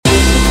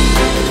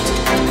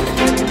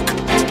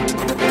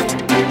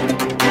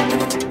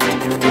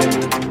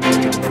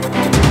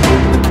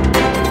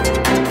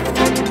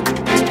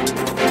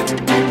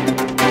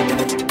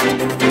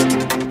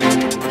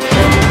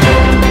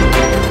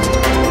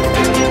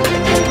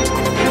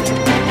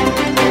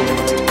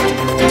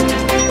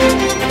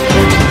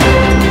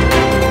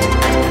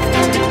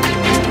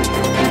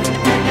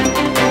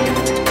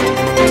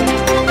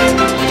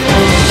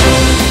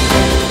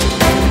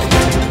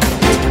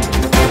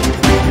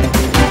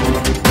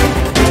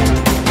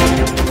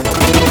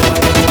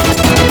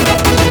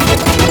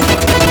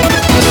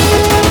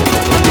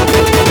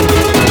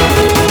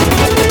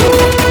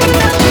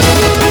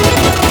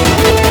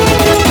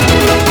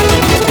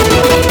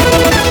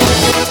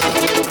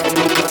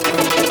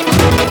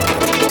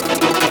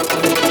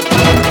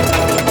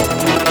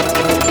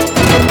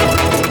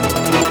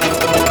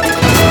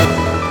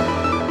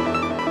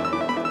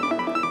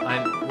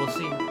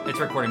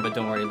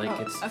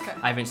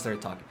haven't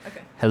started talking.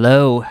 Okay.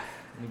 Hello. Let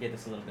me get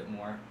this a little bit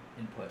more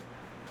input.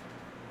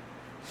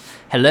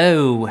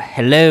 Hello.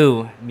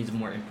 Let me get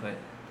more input.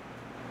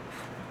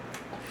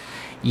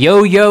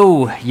 Yo.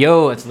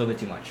 It's a little bit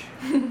too much.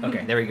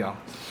 Okay, there we go.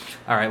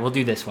 All right, we'll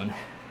do this one.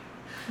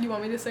 You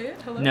want me to say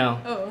it? Hello? No.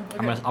 Oh,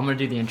 okay. I'm gonna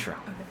do the intro.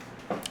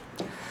 Okay.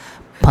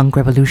 Punk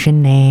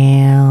Revolution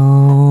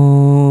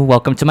now.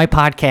 Welcome to my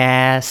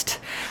podcast.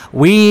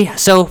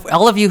 So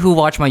all of you who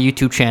watch my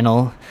YouTube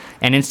channel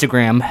and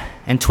Instagram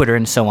and Twitter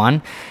and so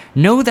on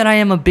know that I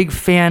am a big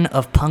fan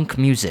of punk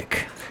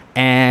music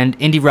and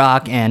indie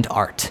rock and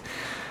art.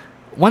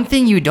 One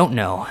thing you don't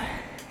know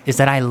is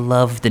that I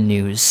love the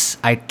news.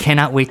 I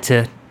cannot wait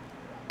to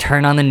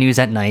turn on the news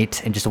at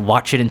night and just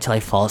watch it until I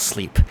fall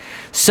asleep.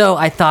 So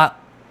I thought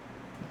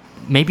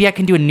maybe I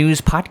can do a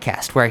news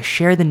podcast where I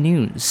share the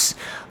news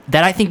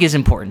that I think is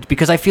important,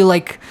 because I feel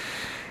like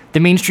the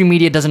mainstream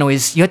media doesn't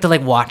always, you have to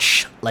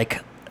watch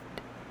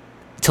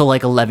till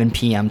 11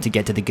 p.m. to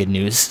get to the good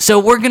news.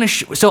 So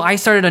so I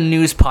started a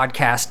news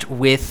podcast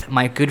with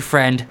my good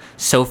friend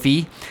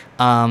Sophie.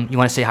 You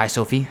want to say hi,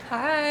 Sophie?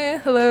 Hi.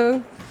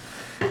 Hello.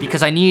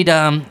 Because I need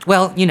I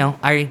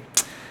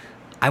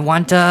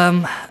want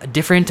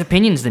different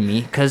opinions than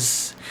me,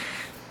 because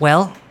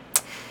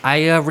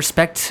I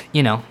respect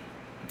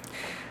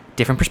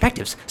different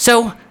perspectives.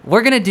 So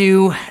we're gonna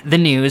do the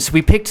news.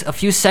 We picked a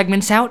few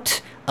segments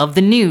out of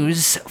the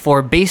news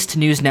for Based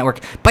News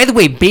Network. By the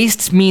way,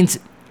 based means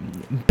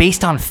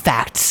based on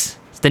facts.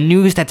 It's the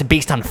news that's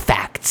based on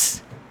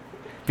facts.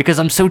 Because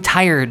I'm so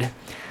tired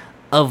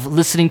of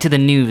listening to the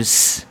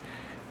news.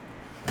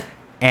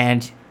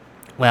 And,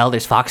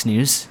 there's Fox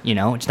News,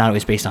 it's not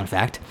always based on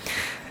fact.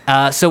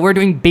 So we're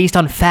doing based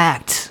on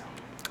fact,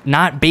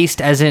 not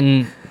based as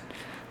in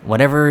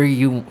whatever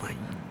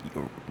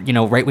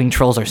right-wing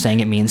trolls are saying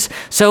it means.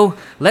 So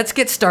let's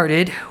get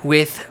started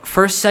with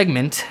first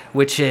segment,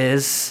 which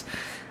is,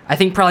 I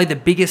think, probably the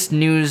biggest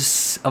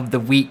news of the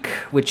week,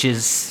 which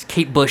is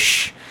Kate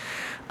Bush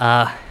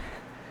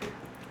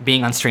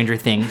being on Stranger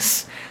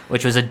Things,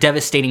 which was a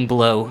devastating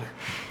blow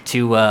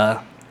to...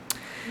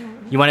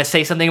 You want to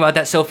say something about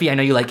that, Sophie? I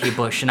know you like Kate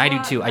Bush, and I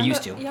do too. I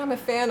used to. Yeah, I'm a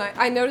fan.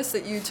 I noticed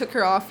that you took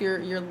her off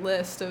your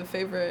list of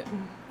favorite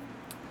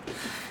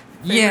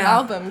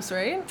albums,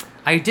 right?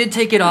 I did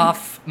take it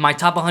off. My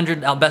top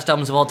 100 best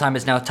albums of all time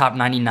is now top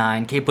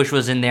 99. Kate Bush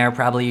was in there,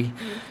 probably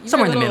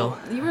somewhere in the middle.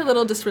 You were a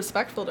little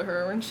disrespectful to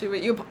her, weren't you?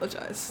 But you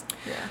apologized.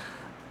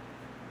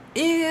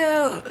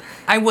 Yeah,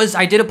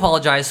 I did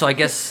apologize. So I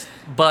guess,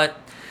 but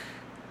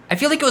I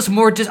feel like it was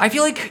more. I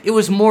feel like it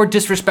was more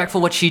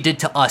disrespectful what she did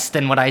to us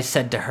than what I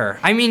said to her.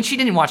 I mean, she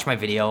didn't watch my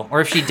video, or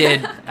if she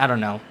did, I don't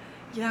know.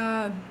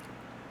 Yeah.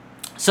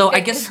 So I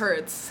guess it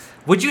hurts.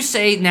 Would you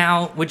say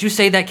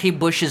that Kate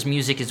Bush's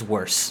music is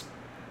worse?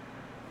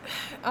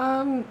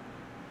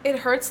 It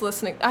hurts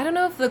listening. I don't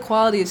know if the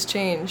quality has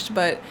changed,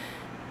 but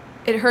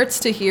it hurts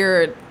to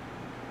hear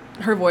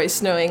her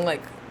voice knowing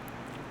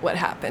what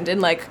happened.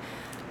 And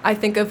I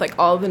think of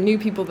all the new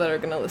people that are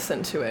going to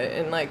listen to it,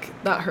 and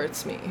that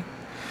hurts me.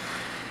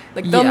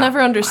 They'll never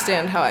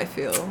understand how I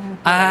feel when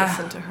I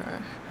listen to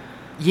her.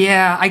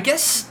 Yeah, I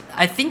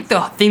think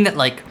the thing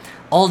that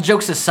all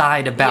jokes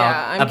aside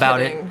about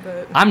kidding,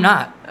 it, I'm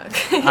not.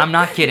 Okay. I'm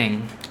not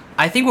kidding.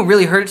 I think what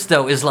really hurts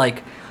though is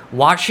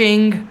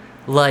watching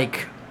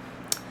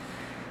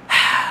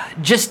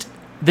just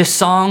the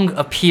song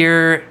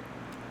appear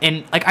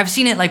in I've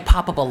seen it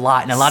pop up a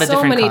lot in a lot of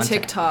different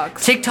content.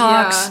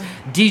 TikToks,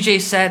 DJ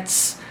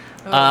sets.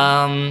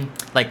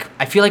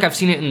 I feel like I've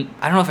seen it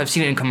I don't know if I've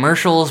seen it in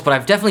commercials, but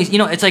I've definitely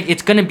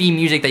it's gonna be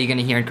music that you're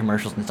gonna hear in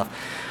commercials and stuff.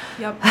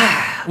 Yep.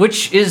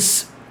 Which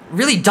is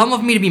really dumb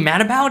of me to be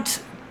mad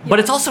about, but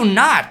it's also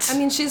not. I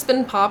mean, she's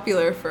been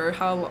popular for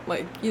how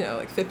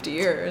 50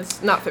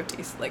 years. Not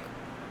 50s,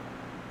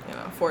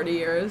 40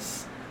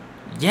 years.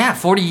 Yeah,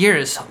 40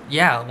 years.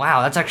 Yeah,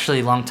 wow, that's actually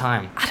a long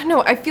time. I don't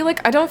know. I feel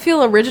like I don't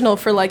feel original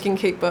for liking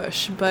Kate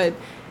Bush, but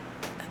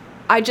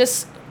I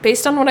just,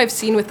 based on what I've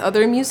seen with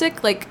other music,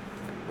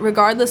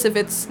 regardless if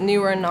it's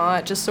new or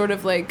not, just sort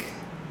of I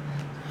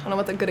don't know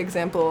what's a good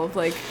example of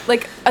like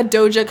a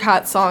Doja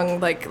Cat song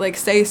like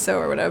Say So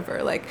or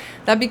whatever,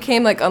 that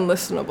became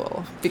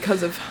unlistenable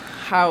because of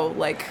how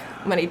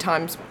many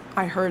times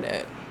I heard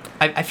it.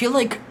 I feel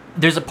like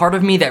there's a part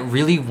of me that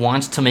really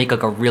wants to make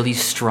a really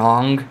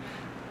strong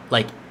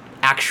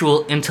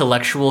actual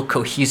intellectual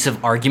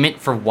cohesive argument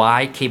for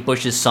why Kate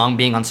Bush's song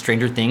being on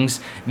Stranger Things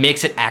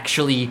makes it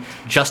actually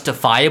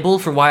justifiable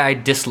for why I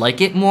dislike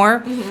it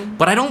more. Mm-hmm.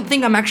 But I don't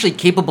think I'm actually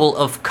capable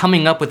of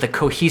coming up with a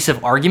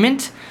cohesive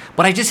argument,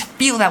 but I just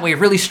feel that way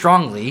really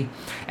strongly.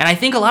 And I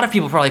think a lot of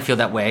people probably feel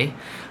that way.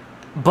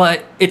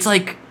 But it's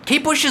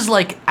Kate Bush is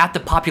at the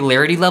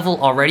popularity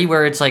level already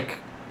where it's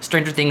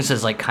Stranger Things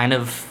is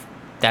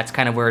that's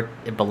kind of where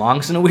it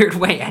belongs in a weird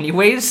way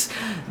anyways.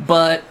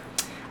 But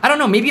I don't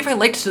know. Maybe if I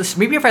liked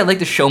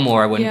the show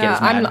more, I wouldn't get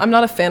as mad. I'm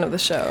not a fan of the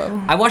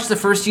show. I watched the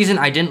first season.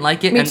 I didn't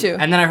like it. Me too.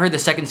 And then I heard the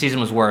second season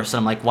was worse. And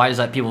I'm like, why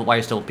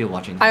are still people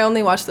watching that? I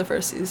only watched the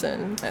first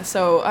season,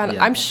 so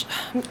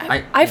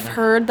I've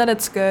heard that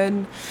it's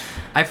good.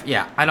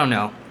 I don't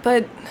know.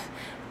 But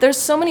there's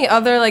so many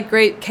other like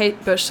great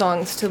Kate Bush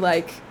songs to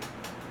like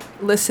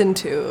listen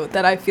to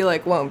that I feel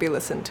like won't be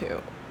listened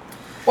to.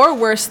 Or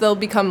worse, they'll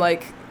become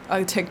like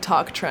a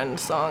TikTok trend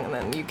song and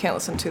then you can't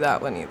listen to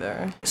that one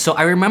either. So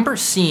I remember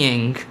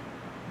seeing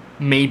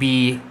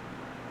maybe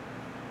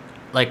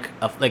like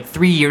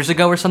 3 years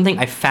ago or something,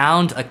 I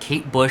found a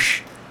Kate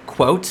Bush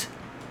quote.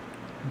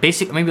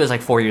 Basically, maybe it was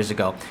like 4 years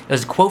ago. It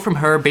was a quote from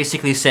her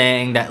basically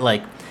saying that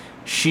like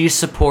she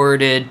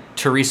supported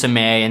Theresa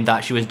May and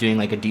thought she was doing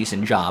like a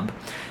decent job.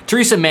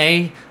 Theresa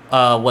May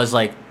was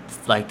like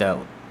the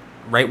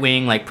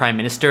right-wing like prime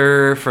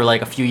minister for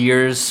like a few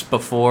years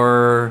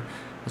before.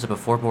 Was it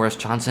before Boris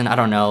Johnson? I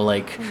don't know.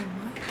 Like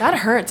that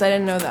hurts. I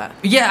didn't know that.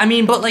 Yeah, I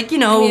mean, but like, you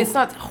know, I mean, it's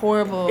not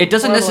horrible. It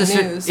doesn't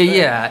necessarily.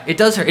 Yeah, it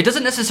does hurt. It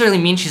doesn't necessarily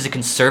mean she's a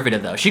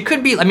conservative though. She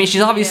could be. I mean,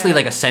 she's obviously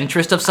like a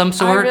centrist of some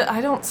sort. I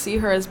don't see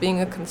her as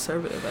being a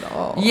conservative at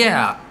all.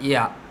 Yeah.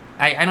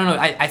 I don't know.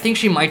 I think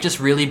she might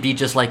just really be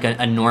just like a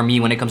normie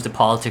when it comes to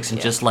politics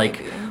and just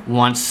like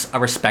wants a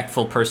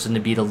respectful person to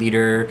be the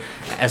leader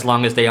as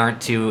long as they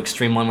aren't too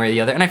extreme one way or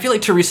the other. And I feel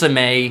like Theresa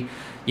May,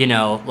 you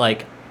know,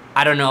 like,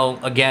 I don't know,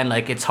 again,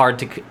 like it's hard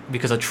to,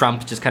 because of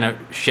Trump just kind of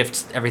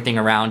shifts everything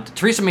around.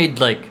 Theresa May,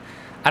 like,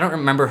 I don't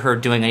remember her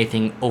doing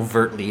anything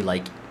overtly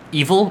like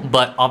evil,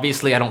 but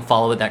obviously I don't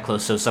follow it that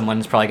close. So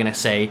someone's probably going to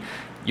say,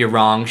 you're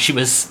wrong. She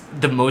was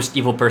the most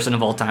evil person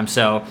of all time.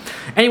 So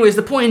anyways,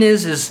 the point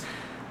is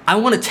I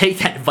want to take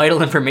that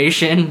vital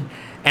information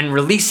and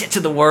release it to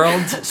the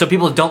world so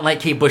people don't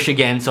like Kate Bush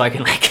again, so I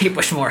can like Kate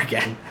Bush more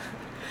again.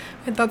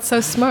 That's so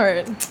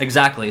smart.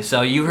 Exactly.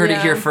 So you heard it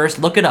here first.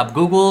 Look it up.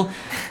 Google.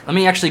 Let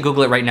me actually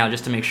Google it right now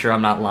just to make sure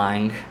I'm not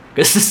lying,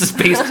 because this is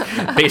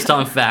based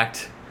on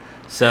fact.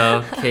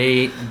 So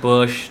Kate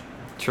Bush,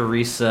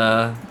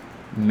 Theresa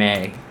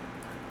May.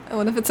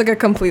 What if it's like a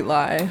complete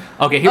lie?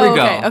 Okay, here we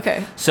go.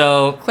 Okay.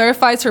 So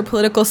clarifies her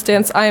political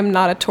stance. I am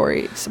not a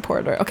Tory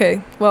supporter.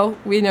 Okay, well,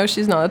 we know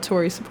she's not a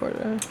Tory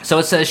supporter. So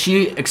it says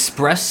she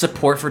expressed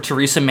support for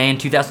Theresa May in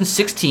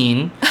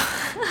 2016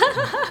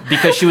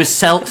 because she was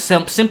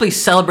simply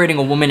celebrating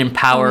a woman in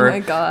power. Oh my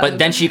God. But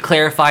then she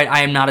clarified,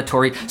 I am not a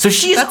Tory. So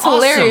she's That's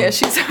awesome. hilarious.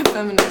 She's a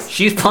feminist.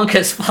 She's punk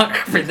as fuck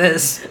for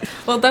this.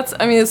 Well,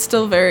 it's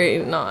still very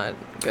not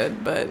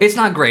good, but... It's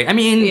not great. I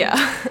mean,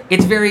 yeah.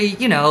 It's very,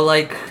 you know,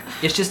 like...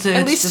 It's just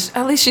at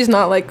least she's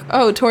not like,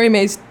 oh, Tory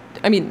May's,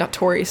 I mean, not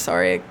Tory,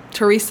 sorry,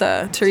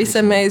 Theresa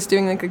May is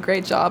doing like a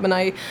great job, and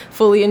I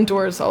fully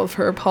endorse all of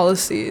her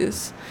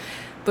policies.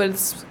 But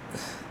it's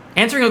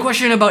answering a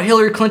question about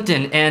Hillary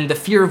Clinton and the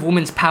fear of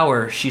women's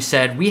power, she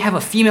said, "We have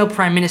a female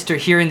prime minister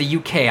here in the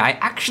UK. I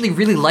actually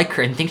really like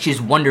her and think she's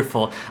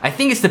wonderful. I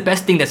think it's the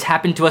best thing that's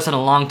happened to us in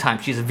a long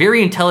time. She's a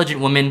very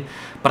intelligent woman,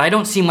 but I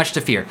don't see much to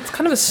fear." It's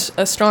kind of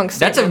a strong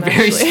statement.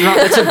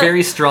 That's a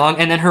very strong.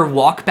 And then her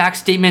walk back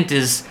statement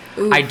is,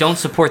 "Oof. I don't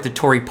support the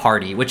Tory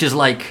party," which is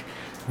like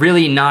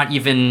really not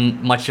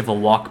even much of a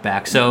walk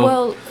back. So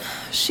well,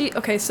 she's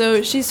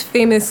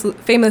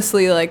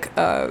famously like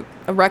a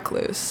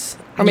recluse,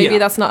 or maybe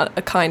that's not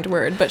a kind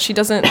word, but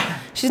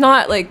she's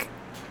not like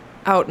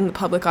out in the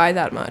public eye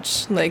that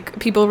much. Like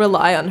people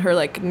rely on her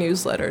like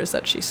newsletters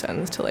that she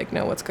sends to like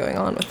know what's going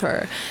on with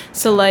her.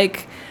 So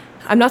like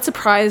I'm not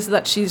surprised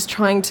that she's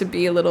trying to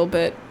be a little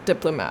bit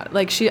diplomatic.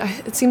 Like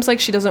it seems like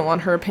she doesn't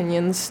want her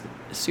opinions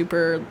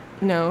super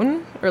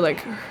known or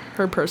like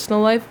her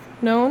personal life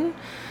known.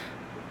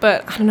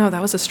 But I don't know,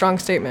 that was a strong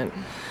statement.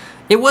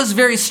 It was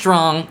very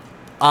strong.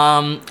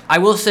 I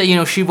will say, you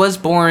know, she was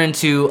born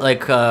into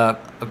like a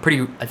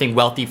pretty, I think,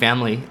 wealthy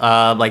family.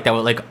 Like that,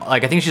 like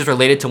I think she's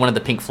related to one of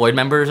the Pink Floyd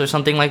members or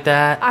something like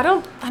that. I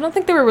don't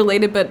think they were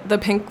related, but the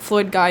Pink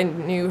Floyd guy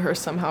knew her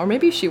somehow, or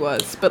maybe she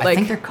was. But like, I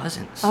think they're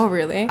cousins. Oh,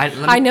 really?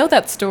 I know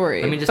that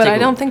story, but I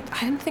didn't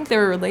think they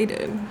were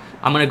related.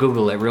 I'm gonna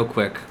Google it real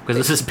quick because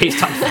this is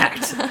based on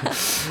fact.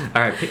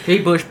 All right,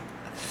 Kate Bush.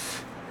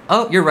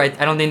 Oh, you're right.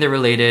 I don't think they're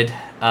related.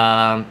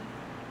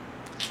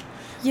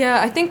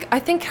 Yeah, I think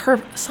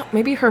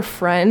maybe her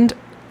friend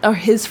or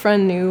his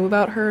friend knew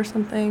about her or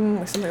something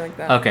like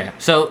that. Okay,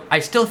 so I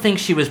still think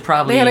she was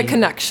probably... They had a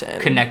connection.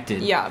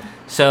 Connected. Yeah.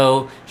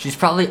 So she's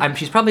probably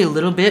a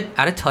little bit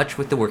out of touch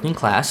with the working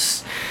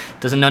class,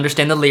 doesn't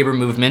understand the labor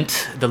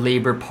movement, the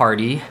Labor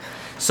Party.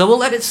 So we'll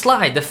let it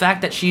slide. The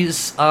fact that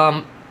she's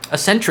a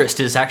centrist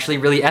is actually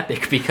really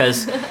epic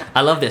because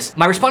I love this.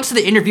 My response to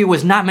the interview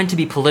was not meant to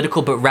be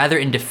political, but rather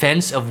in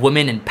defense of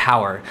women in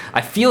power.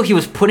 I feel he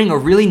was putting a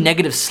really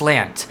negative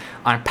slant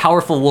on a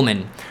powerful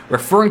woman,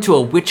 referring to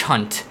a witch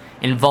hunt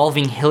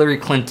involving Hillary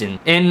Clinton.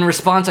 In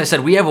response, I said,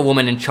 we have a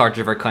woman in charge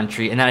of our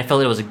country, and that I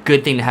felt it was a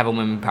good thing to have a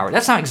woman in power.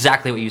 That's not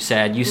exactly what you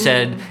said. You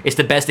said it's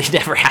the best thing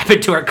that ever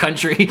happened to our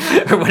country,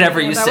 or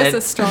whatever you said. That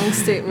was a strong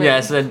statement. Yeah,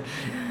 I said...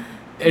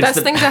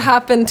 Best thing to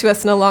happen to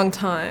us in a long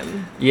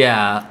time.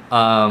 Yeah.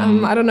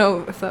 I don't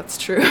know if that's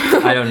true.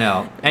 I don't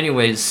know.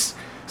 Anyways,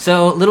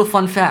 so little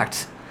fun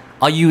fact.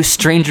 All you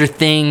Stranger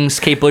Things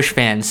Kate Bush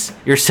fans,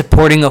 you're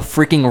supporting a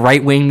freaking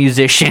right-wing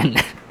musician.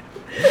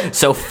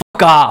 So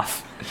fuck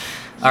off.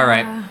 All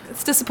right.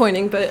 It's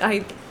disappointing, but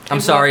I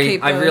I'm sorry.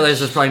 I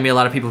realized there's probably a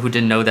lot of people who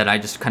didn't know that. I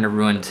just kind of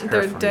ruined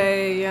their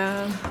day.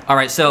 Yeah. All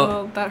right, so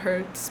well, that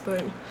hurts,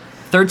 but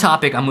third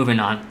topic. I'm moving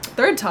on.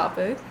 Third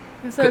topic.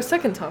 Is our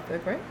second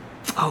topic, right?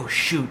 Oh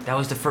shoot, that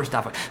was the first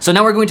topic. So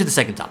now we're going to the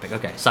second topic.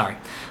 Okay, sorry.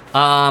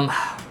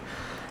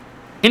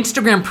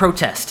 Instagram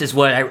protest is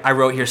what I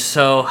wrote here.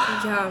 So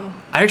yeah.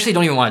 I actually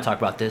don't even want to talk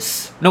about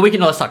this. No,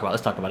 let's talk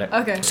about it.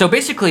 Okay. So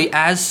basically,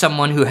 as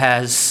someone who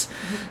has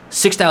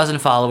 6,000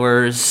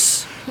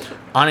 followers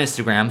on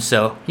Instagram,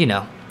 so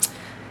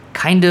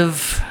kind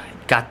of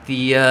got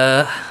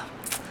the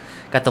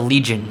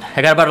legion.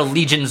 I got about a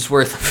legion's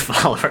worth of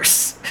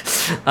followers.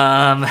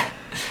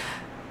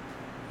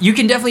 You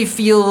can definitely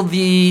feel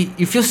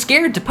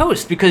scared to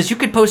post, because you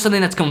could post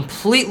something that's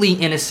completely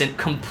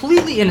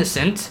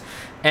innocent,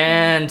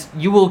 and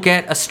you will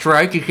get a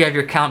strike. You could have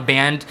your account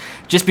banned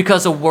just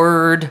because a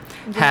word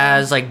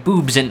has like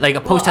boobs in, like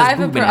a post has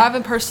boob in it. I have a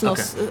personal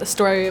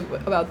story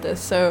about this.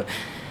 So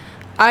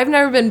I've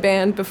never been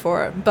banned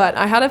before, but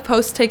I had a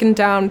post taken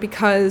down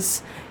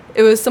because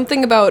it was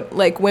something about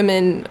like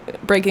women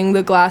breaking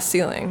the glass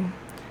ceiling.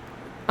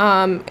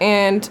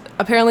 And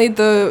apparently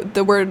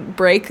the word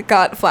break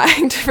got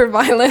flagged for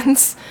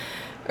violence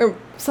or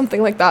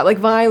something like that, like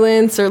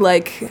violence or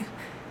like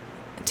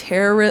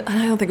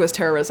I don't think it was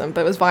terrorism,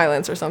 but it was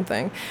violence or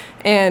something.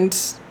 And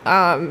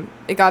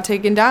it got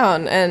taken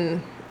down,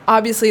 and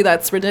obviously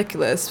that's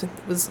ridiculous.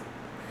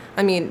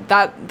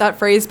 That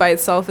phrase by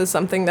itself is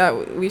something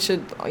that we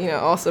should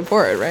all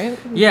support, right?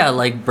 Yeah,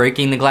 like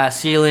breaking the glass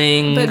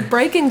ceiling. But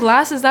breaking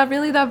glass, is that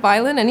really that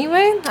violent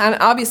anyway? And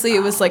obviously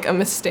it was like a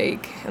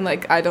mistake, and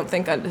like I don't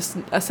think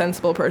a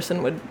sensible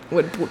person would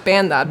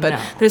ban that, but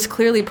there's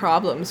clearly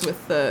problems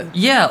with the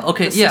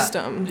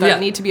system that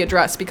need to be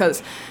addressed,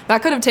 because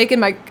that could have taken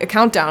my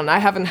account down. I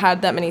haven't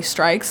had that many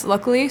strikes,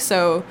 luckily,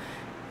 so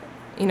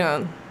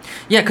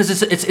Yeah,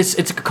 because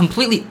it's a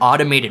completely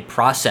automated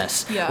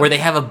process where they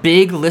have a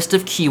big list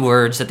of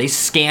keywords that they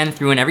scan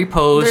through in every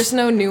post. There's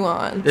no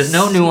nuance.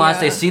 Yeah.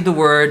 They see the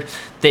word,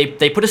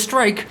 they put a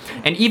strike,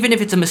 and even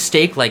if it's a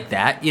mistake like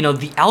that,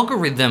 the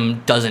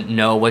algorithm doesn't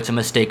know what's a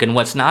mistake and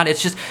what's not.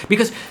 It's just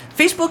because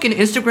Facebook and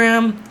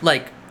Instagram,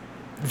 like,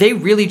 they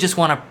really just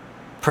want to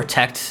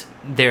protect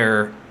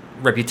their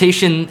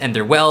reputation and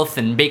their wealth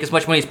and make as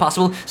much money as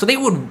possible, so they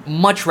would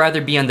much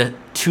rather be on the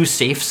too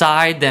safe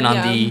side than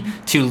on the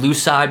too loose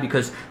side,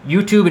 because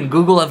YouTube and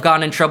Google have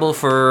gotten in trouble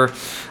for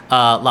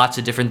lots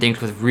of different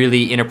things with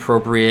really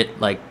inappropriate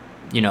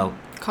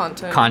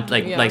content,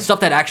 like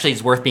stuff that actually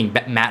is worth being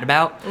mad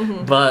about.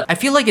 Mm-hmm. But I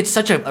feel like it's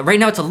right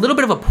now it's a little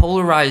bit of a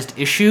polarized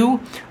issue,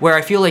 where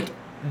I feel like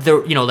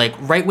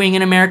right wing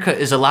in America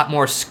is a lot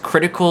more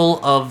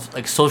critical of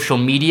like social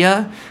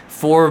media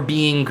for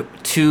being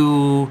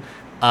too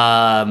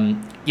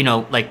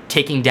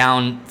taking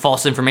down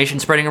false information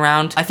spreading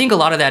around. I think a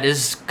lot of that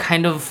is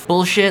kind of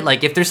bullshit.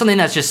 Like, if there's something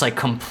that's just like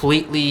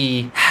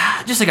completely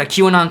just like a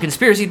QAnon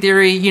conspiracy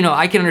theory,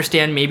 I can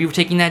understand maybe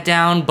taking that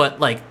down, but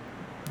like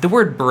the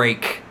word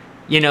break,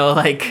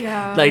 like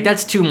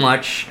that's too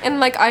much. And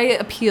like I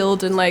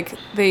appealed, and like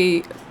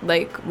they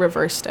like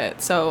reversed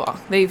it, so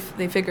they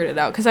figured it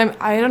out. Because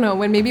I don't know,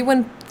 when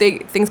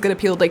things get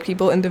appealed, like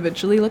people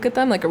individually look at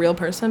them like a real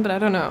person, but I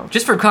don't know.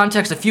 Just for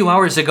context, a few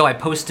hours ago I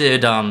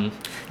posted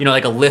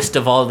like a list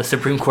of all the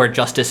Supreme Court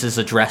justices'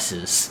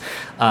 addresses,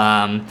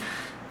 and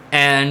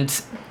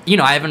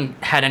I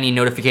haven't had any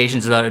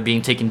notifications about it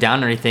being taken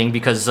down or anything,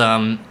 because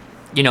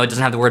it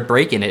doesn't have the word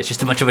break in it. It's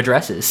just a bunch of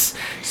addresses.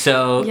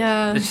 So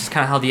it's just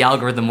kind of how the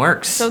algorithm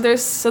works. So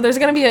there's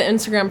going to be an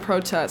Instagram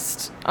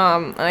protest.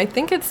 And I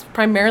think it's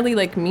primarily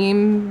like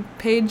meme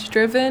page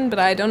driven, but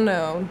I don't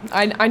know.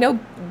 I know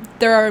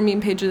there are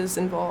meme pages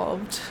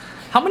involved.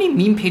 How many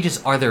meme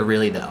pages are there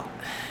really, though?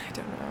 I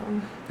don't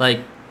know.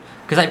 Like,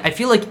 because I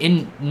feel like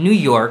in New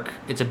York,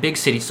 it's a big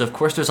city, so of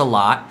course there's a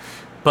lot.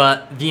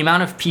 But the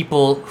amount of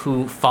people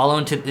who fall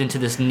into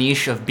this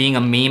niche of being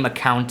a meme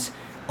account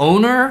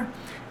owner,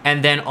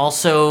 and then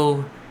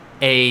also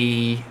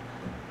living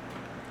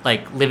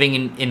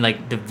in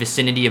like the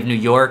vicinity of New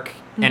York,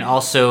 mm-hmm. and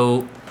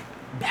also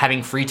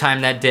having free time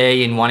that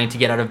day and wanting to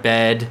get out of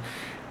bed.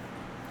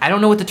 I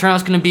don't know what the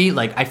turnout's going to be.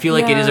 Like, I feel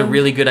like it is a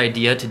really good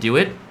idea to do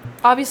it.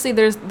 Obviously,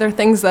 there are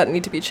things that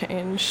need to be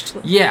changed.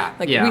 Yeah,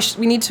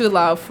 we need to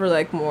allow for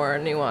like more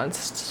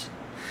nuanced.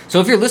 So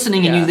if you're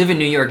listening and you live in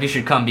New York, you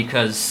should come,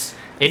 because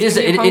it's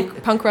a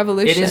punk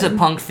revolution. It is a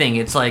punk thing.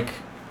 It's like,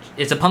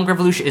 it's a punk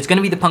revolution. It's going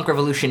to be the punk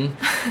revolution.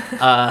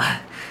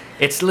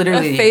 It's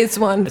literally phase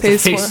one.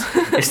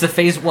 It's the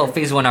phase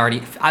one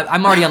already.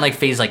 I'm already on like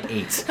phase like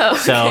 8. Oh, okay.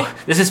 So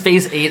this is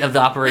phase 8 of the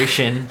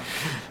operation.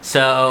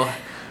 So,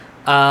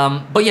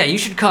 but yeah, you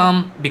should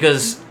come,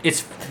 because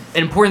it's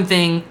an important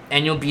thing,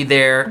 and you'll be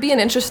there. It'll be an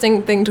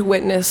interesting thing to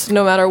witness,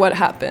 no matter what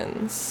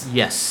happens.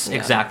 Yes,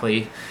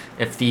 exactly.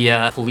 If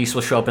the police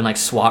will show up in like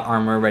SWAT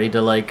armor, ready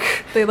to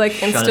like they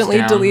like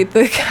instantly delete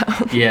the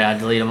account. Yeah,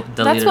 delete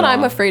That's what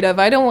I'm afraid of.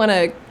 I don't want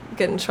to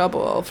get in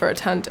trouble for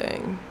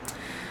attending.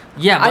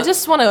 Yeah, I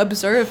just want to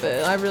observe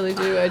it. I really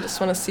do. I just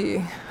want to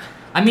see.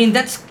 I mean,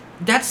 that's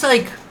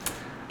like,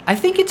 I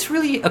think it's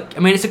really,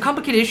 it's a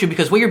complicated issue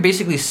because what you're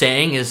basically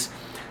saying is,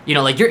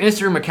 like your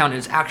Instagram account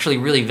is actually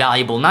really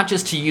valuable, not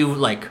just to you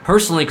like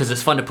personally because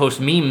it's fun to post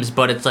memes,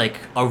 but it's like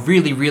a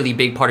really, really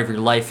big part of your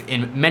life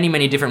in many,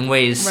 many different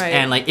ways. Right.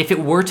 And like if it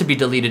were to be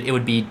deleted, it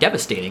would be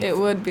devastating. It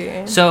would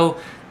be. So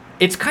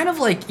it's kind of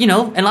like,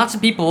 and lots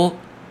of people,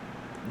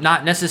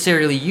 not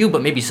necessarily you,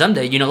 but maybe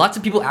someday, lots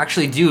of people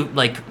actually do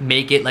like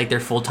make it like their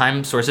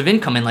full-time source of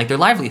income and like their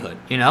livelihood,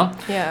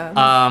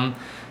 Yeah.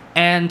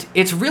 And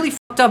it's really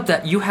fucked up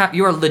that you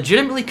are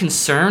legitimately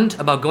concerned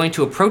about going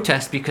to a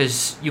protest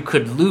because you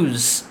could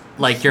lose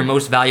like your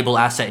most valuable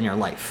asset in your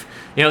life.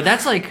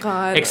 That's like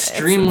God,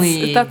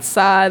 extremely. That's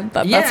sad.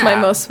 That's my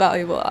most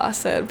valuable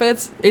asset.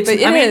 But it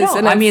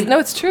is. No,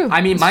 it's true.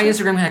 My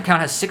Instagram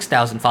account has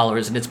 6,000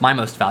 followers, and it's my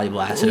most valuable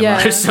asset in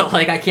my life. So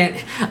like I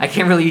can't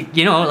really,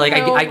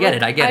 I get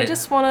it. I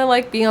just want to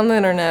like be on the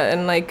internet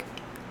and like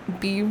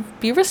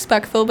be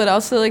respectful, but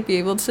also like be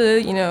able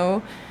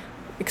to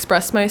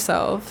express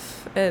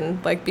myself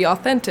and like be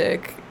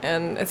authentic.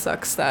 And it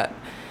sucks that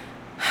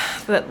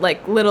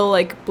like little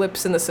like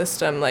blips in the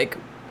system, like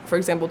for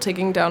example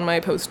taking down my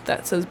post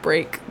that says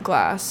break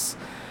glass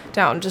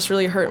down just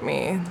really hurt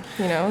me.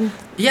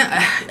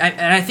 Yeah,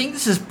 and I think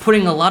this is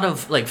putting a lot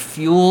of like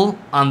fuel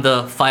on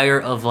the fire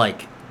of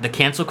like the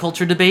cancel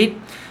culture debate,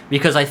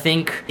 because I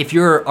think if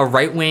you're a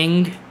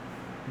right-wing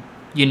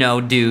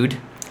dude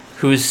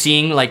who's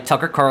seeing like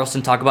Tucker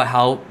Carlson talk about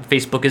how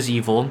Facebook is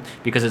evil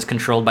because it's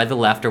controlled by the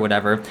left or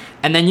whatever,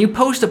 and then you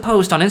post a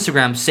post on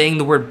Instagram saying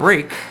the word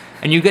break,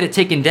 and you get it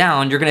taken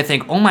down, you're going to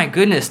think, oh my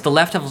goodness, the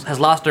left has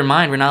lost their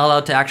mind. We're not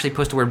allowed to actually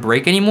post the word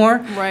break anymore.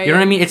 Right. You know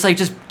what I mean? It's like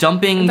just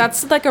dumping.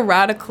 That's like a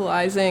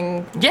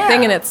radicalizing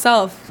thing in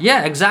itself.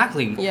 Yeah,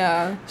 exactly.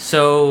 Yeah.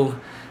 So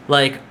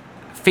like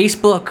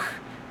Facebook,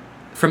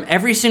 from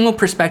every single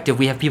perspective,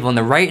 we have people on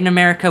the right in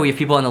America, we have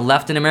people on the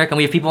left in America, and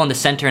we have people on the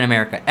center in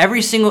America.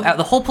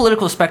 The whole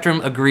political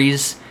spectrum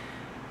agrees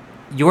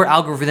your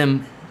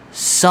algorithm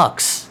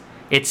sucks.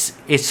 It's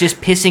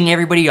just pissing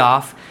everybody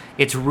off.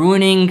 It's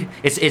ruining,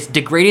 it's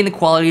degrading the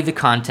quality of the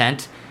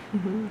content,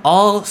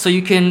 all so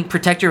you can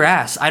protect your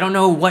ass. I don't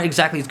know what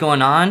exactly is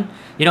going on.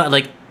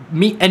 Like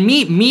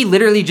me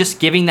literally just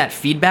giving that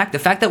feedback, the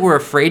fact that we're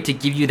afraid to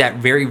give you that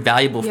very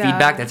valuable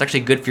feedback that's actually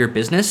good for your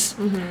business.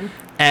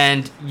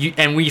 And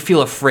we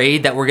feel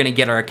afraid that we're going to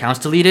get our accounts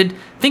deleted.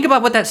 Think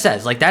about what that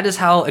says. Like that is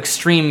how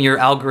extreme your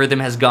algorithm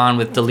has gone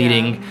with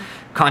deleting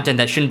content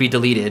that shouldn't be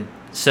deleted.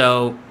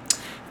 So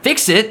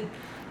fix it.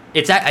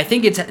 I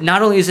think it's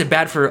not only is it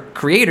bad for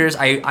creators,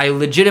 I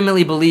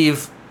legitimately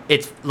believe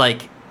it's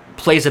like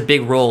plays a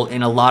big role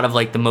in a lot of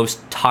like the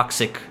most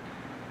toxic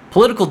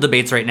political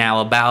debates right now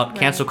about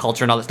cancel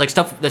culture and all this like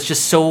stuff that's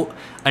just so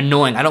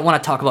annoying. I don't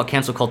want to talk about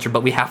cancel culture,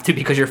 but we have to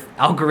because your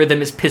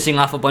algorithm is pissing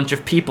off a bunch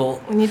of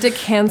people. We need to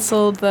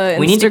cancel the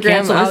We need to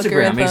cancel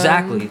algorithm.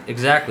 Instagram.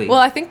 Exactly. Well,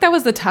 I think that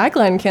was the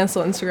tagline,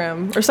 cancel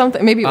Instagram or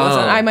something. Maybe it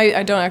wasn't.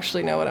 I don't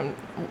actually know what I'm.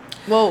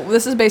 Well,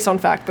 this is based on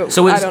fact, but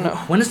I don't know.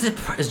 When is it?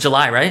 It's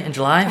July, right? In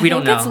July? We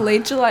don't know. It's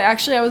late July.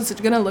 Actually, I was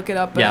going to look it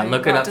up, but I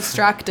got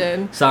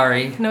distracted.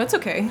 Sorry. No, it's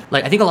okay.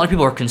 Like, I think a lot of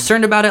people are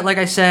concerned about it, like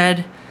I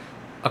said,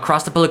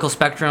 across the political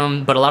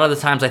spectrum, but a lot of the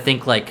times I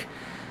think, like,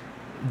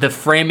 the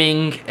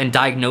framing and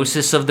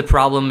diagnosis of the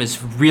problem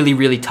is really,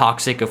 really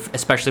toxic,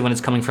 especially when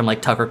it's coming from,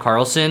 like, Tucker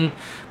Carlson.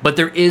 But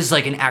there is,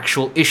 like, an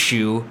actual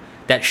issue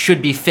that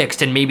should be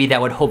fixed, and maybe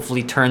that would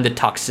hopefully turn the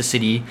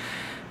toxicity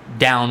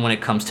down when it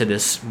comes to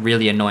this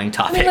really annoying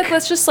topic. I mean, like,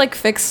 let's just like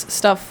fix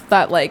stuff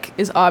that like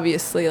is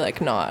obviously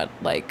like not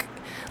like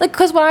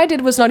because what I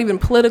did was not even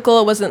political.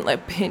 It wasn't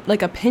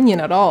like opinion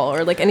at all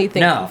or like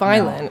anything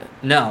violent.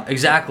 No,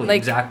 exactly, like,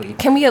 exactly.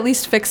 Can we at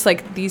least fix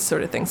like these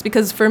sort of things?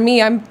 Because for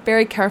me, I'm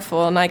very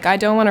careful and like I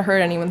don't want to hurt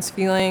anyone's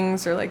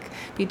feelings or like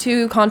be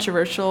too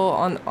controversial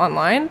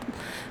online.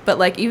 But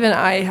like even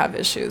I have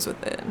issues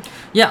with it.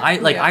 Yeah,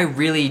 I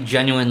really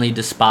genuinely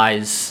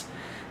despise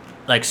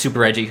like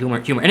super edgy humor,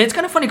 and it's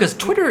kind of funny because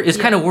Twitter is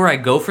kind of where I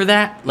go for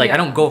that. Like I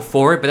don't go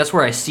for it, but that's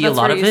where I see a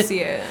lot of it. See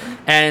it.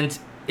 And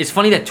it's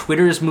funny that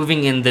Twitter is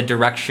moving in the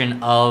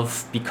direction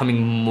of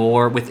becoming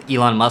more, with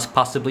Elon Musk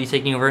possibly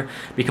taking over,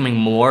 becoming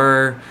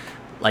more,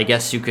 I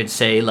guess you could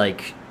say,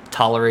 like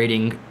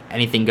tolerating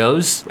anything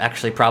goes.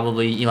 Actually,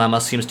 probably Elon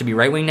Musk seems to be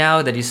right wing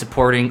now, that he's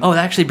supporting. Oh,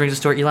 that actually brings us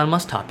to our Elon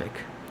Musk topic.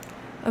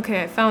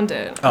 Okay, I found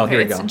it. Oh, here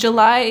we go.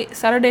 It's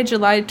Saturday,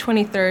 July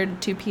 23rd,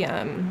 2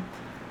 p.m.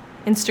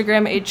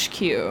 Instagram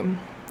HQ.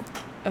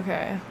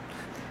 Okay.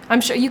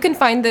 I'm sure you can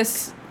find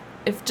this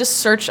if just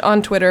search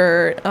on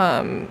Twitter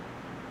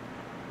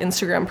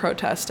Instagram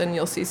protest and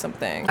you'll see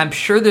something. I'm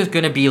sure there's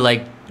going to be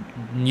like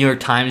New York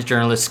Times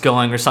journalists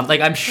going or something.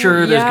 Like I'm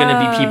sure there's going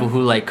to be people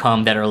who like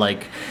come that are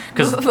like,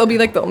 because they'll be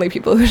like the only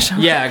people who show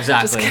up. Yeah,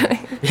 exactly.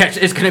 Yeah,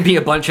 it's going to be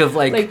a bunch of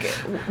like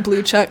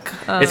blue check.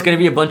 It's going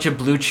to be a bunch of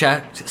blue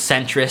check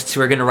centrists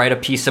who are going to write a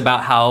piece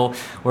about how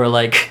we're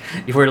like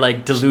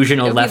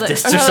delusional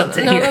leftists or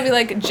something. No, it'll be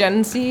like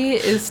Gen Z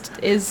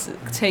is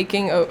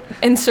taking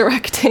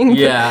insurrecting.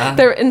 Yeah.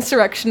 They're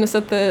insurrectionists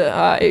at the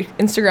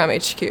Instagram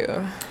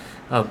HQ.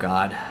 Oh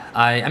God,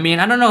 I mean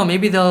I don't know.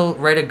 Maybe they'll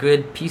write a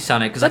good piece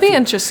on it because That'd be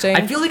interesting.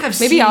 I feel like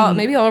maybe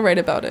I'll write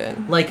about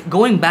it. like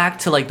going back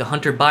to like the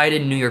Hunter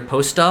Biden New York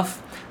Post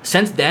stuff.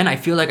 Since then, I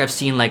feel like I've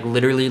seen like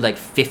literally like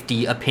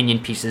 50 opinion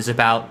pieces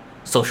about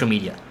social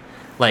media,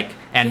 like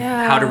and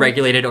how to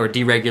regulate it or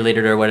deregulate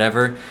it or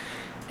whatever.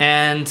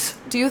 And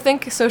do you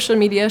think social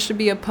media should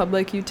be a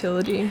public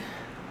utility?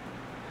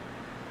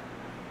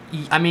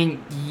 I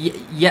mean,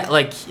 yeah,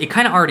 like it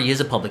kind of already is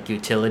a public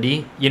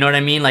utility. You know what I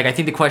mean? Like I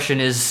think the question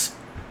is,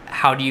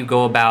 how do you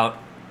go about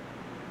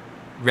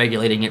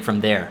regulating it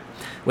from there?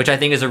 Which I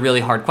think is a really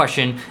hard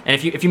question. And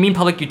if you mean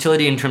public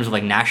utility in terms of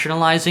like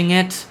nationalizing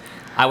it,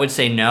 I would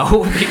say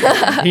no.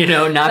 You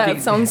know, not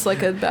that sounds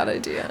like a bad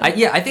idea.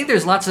 I think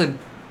there's lots of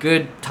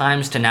good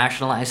times to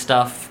nationalize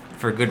stuff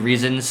for good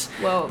reasons.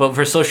 Well, but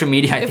for social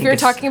media, if you're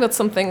talking about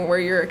something where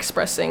you're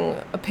expressing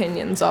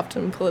opinions,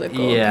 often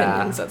political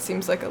opinions, that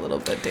seems like a little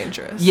bit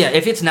dangerous. Yeah,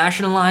 if it's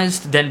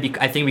nationalized, then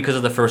I think because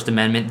of the First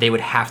Amendment, they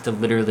would have to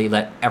literally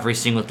let every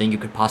single thing you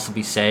could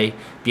possibly say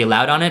be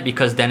allowed on it,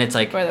 because then it's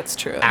like that's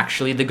true.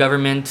 Actually the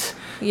government,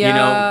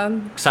 yeah. You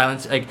know,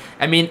 silence. Like,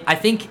 I mean, I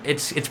think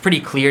it's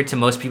pretty clear to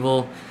most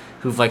people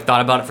who've like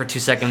thought about it for 2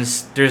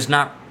 seconds. There's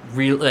no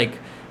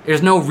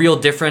real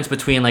difference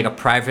between like a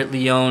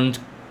privately owned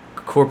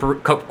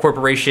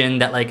corporation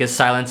that like is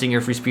silencing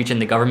your free speech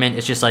and the government.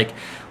 It's just like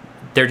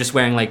they're just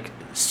wearing like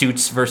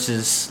suits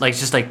versus like it's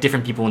just like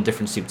different people in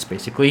different suits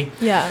basically.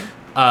 Yeah.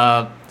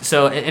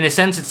 So in a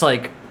sense it's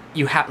like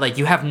you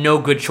have no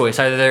good choice.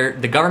 Either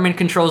the government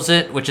controls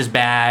it, which is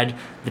bad,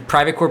 the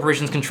private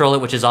corporations control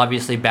it, which is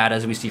obviously bad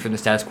as we see from the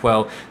status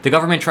quo. The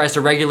government tries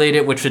to regulate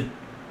it, which would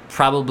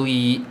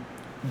probably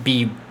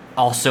be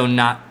also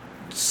not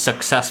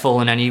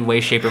successful in any way,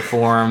 shape, or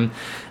form.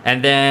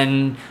 And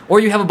then, or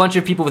you have a bunch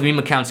of people with meme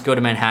accounts go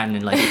to Manhattan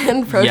and like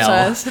and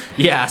protest. Yell.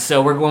 Yeah,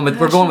 so we're going with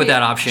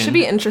that option. Should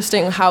be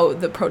interesting how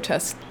the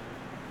protest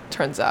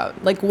turns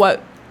out. Like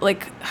what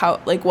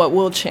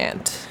we'll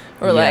chant,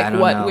 or like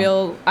what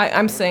we'll.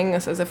 I'm saying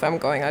this as if I'm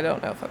going. I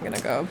don't know if I'm gonna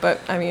go,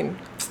 but I mean.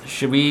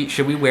 Should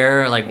we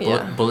wear like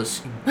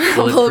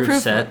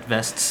bulletproof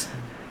vests?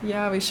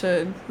 Yeah, we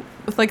should,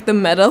 with like the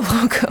Meta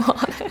logo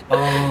on it.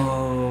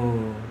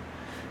 Oh.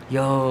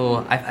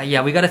 Yo,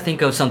 we gotta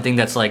think of something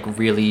that's like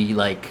really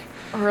like...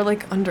 Or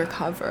like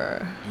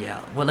undercover.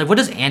 Yeah, well, like what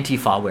does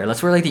Antifa wear?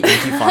 Let's wear like the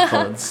Antifa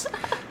clothes.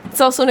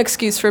 It's also an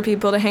excuse for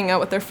people to hang out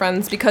with their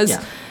friends because,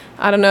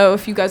 I don't know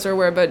if you guys are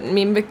aware, but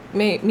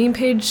meme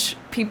page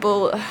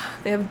people,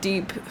 they have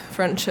deep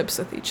friendships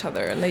with each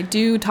other and they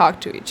do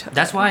talk to each other.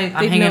 That's why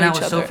I'm hanging out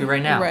with Sophie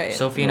right now. Right.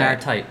 Sophie and I are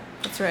tight.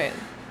 That's right.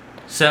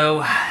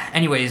 So,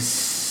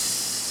 anyways...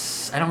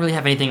 I don't really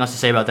have anything else to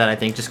say about that, I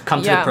think. Just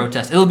come to the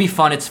protest. It'll be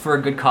fun. It's for a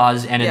good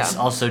cause, and it's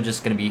also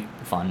just going to be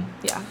fun.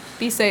 Yeah.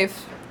 Be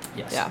safe.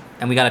 Yes. Yeah.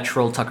 And we got a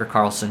troll Tucker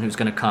Carlson who's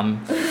going to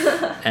come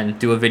and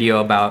do a video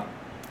about...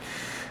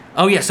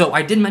 Oh, yeah. So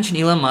I did mention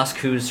Elon Musk,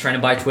 who's trying to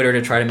buy Twitter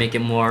to try to make it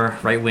more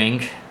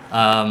right-wing.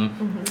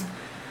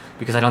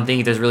 Because I don't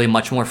think there's really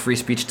much more free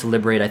speech to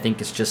liberate. I think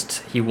it's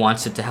just he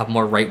wants it to have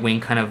more right-wing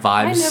kind of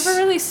vibes. I never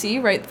really see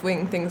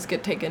right-wing things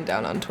get taken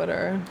down on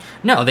Twitter.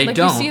 No, they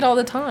don't. You see it all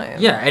the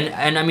time. Yeah,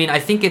 and I mean, I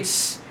think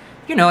it's,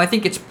 I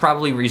think it's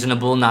probably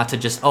reasonable not to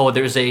just,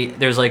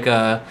 there's like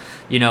a,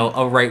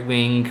 a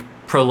right-wing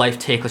pro-life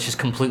take, let's just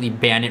completely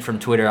ban it from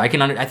Twitter. I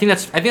think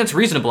that's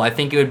reasonable. I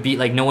think it would be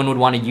like no one would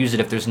want to use it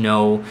if there's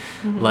no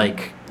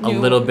like a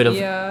little bit of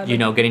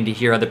getting to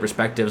hear other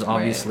perspectives,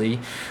 obviously.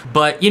 Right.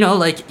 But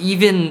like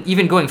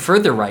even going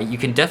further right, you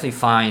can definitely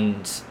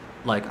find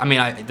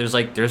like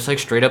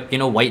there's straight up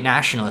white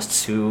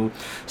nationalists who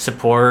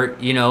support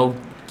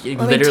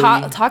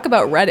literally talk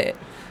about Reddit.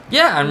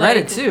 Yeah, on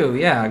Reddit too.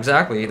 Yeah,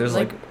 exactly. There's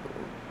like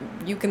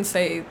you can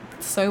say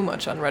so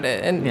much on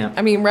Reddit, and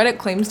I mean Reddit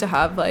claims to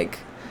have like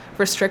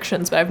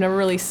restrictions, but I've never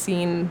really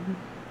seen,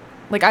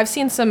 like I've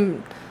seen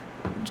some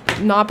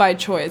not by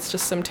choice,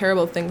 just some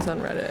terrible things on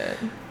Reddit.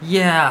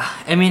 Yeah,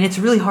 I mean it's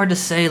really hard to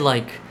say,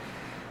 like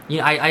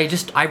I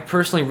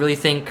personally really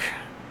think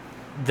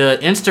the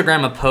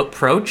Instagram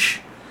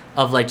approach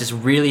of like just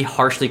really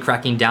harshly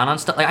cracking down on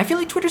stuff, like I feel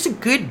like Twitter's a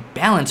good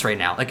balance right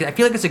now. Like I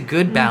feel like it's a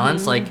good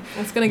balance. Like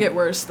it's gonna get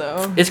worse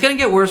though. It's gonna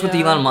get worse with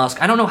Elon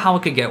Musk. I don't know how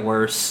it could get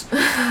worse,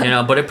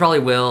 but it probably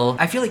will.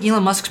 I feel like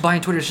Elon Musk's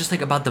buying Twitter is just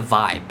like about the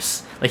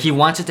vibes. Like he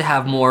wants it to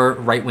have more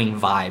right-wing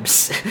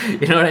vibes.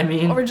 You know what I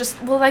mean? Or just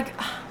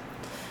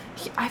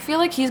I feel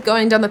like he's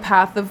going down the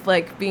path of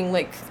like being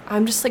like,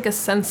 I'm just like a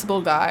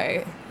sensible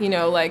guy,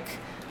 like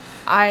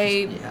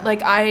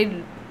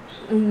I'm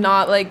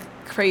not like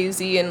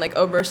crazy and like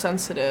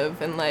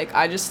oversensitive, and like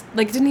I just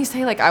like, didn't he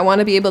say like I want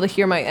to be able to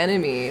hear my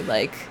enemy,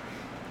 like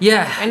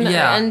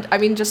and I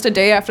mean just a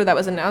day after that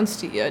was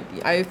announced,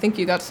 I think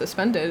you got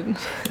suspended.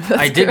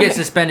 I did get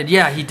suspended.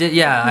 Yeah, he did.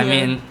 I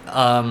mean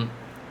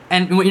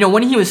and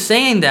when he was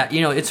saying that,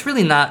 it's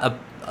really not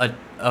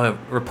a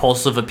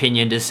repulsive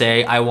opinion to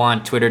say I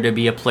want Twitter to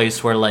be a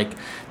place where like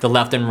the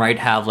left and right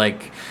have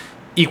like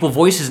equal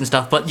voices and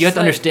stuff, but you have to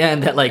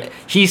understand that like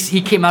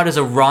he came out as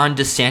a Ron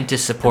DeSantis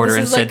supporter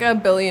and said like a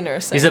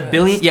billionaire saying he's a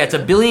billion. Yeah, it's a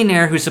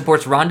billionaire who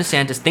supports Ron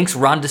DeSantis, thinks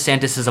Ron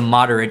DeSantis is a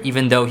moderate,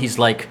 even though he's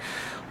like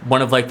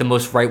one of like the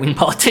most right-wing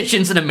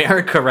politicians in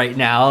America right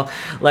now.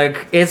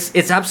 Like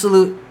it's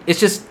absolute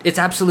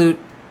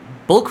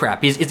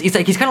bullcrap. He's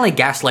kind of like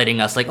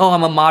gaslighting us, like, oh,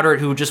 I'm a moderate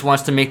who just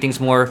wants to make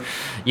things more,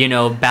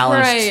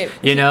 balanced. Right.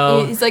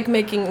 He's like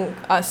making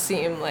us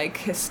seem like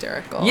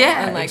hysterical.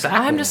 Yeah, and like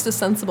exactly. I'm just a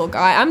sensible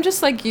guy. I'm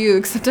just like you,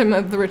 except I'm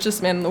the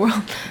richest man in the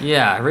world.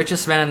 Yeah,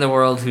 richest man in the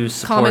world who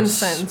supports common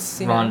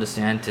sense, Ron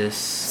DeSantis.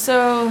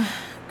 So,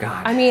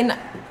 God. I mean,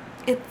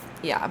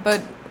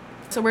 but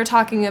so we're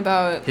talking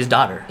about his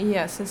daughter.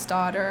 Yes, his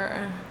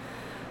daughter,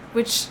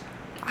 which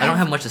I don't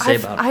have much to say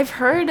about it. I've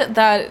heard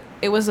that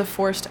it was a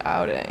forced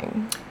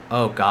outing.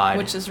 Oh God.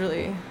 Which is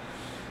really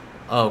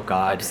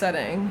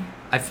upsetting.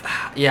 I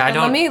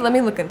don't. Let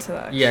me look into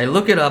that. Yeah,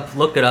 look it up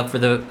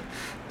for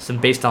some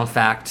based on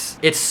facts.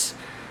 If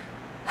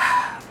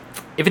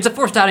it's a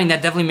forced outing,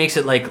 that definitely makes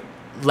it like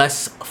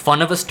less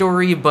fun of a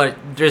story, but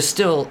there's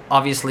still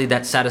obviously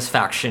that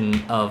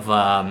satisfaction of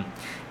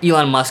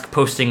Elon Musk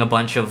posting a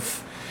bunch of.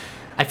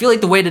 I feel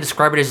like the way to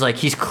describe it is like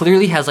he's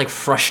clearly has like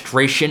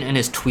frustration in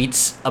his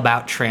tweets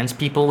about trans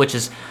people, which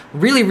is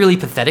really, really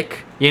pathetic.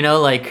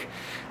 Like,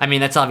 I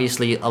mean, that's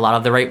obviously a lot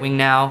of the right wing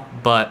now,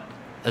 but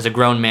as a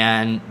grown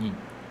man,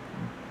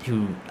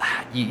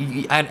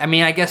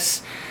 I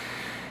guess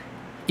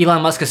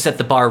Elon Musk has set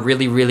the bar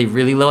really, really,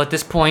 really low at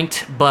this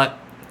point, but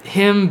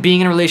him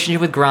being in a relationship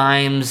with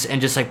Grimes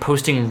and just like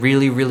posting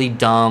really, really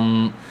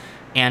dumb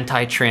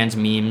anti-trans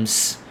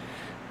memes.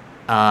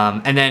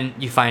 And then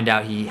you find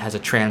out he has a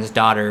trans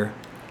daughter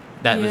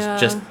that was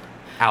just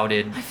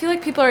outed. I feel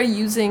like people are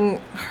using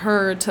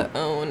her to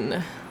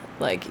own,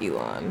 like,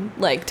 Elon,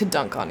 like, to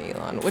dunk on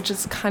Elon, which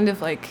is kind of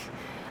like,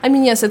 I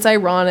mean, yes, it's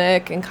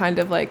ironic and kind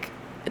of like,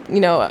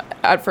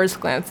 at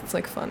first glance, it's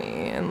like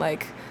funny and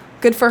like,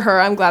 good for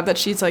her. I'm glad that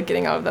she's like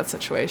getting out of that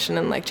situation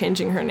and like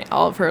changing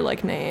all of her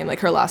like name, like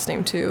her last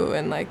name too,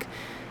 and like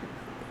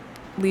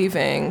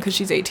leaving because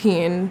she's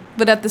 18.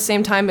 But at the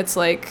same time, it's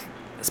like,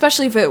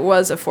 especially if it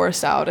was a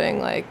forced outing,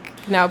 like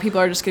now people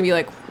are just gonna be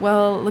like,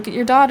 well, look at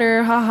your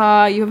daughter,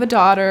 haha, you have a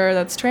daughter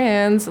that's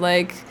trans,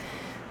 like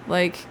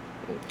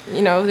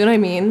you know what I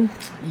mean?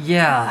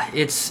 Yeah,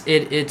 it's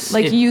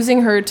like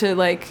using her to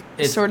like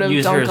sort of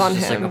dunk on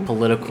him, like a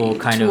political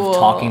kind of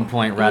talking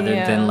point rather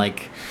than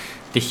like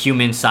the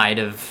human side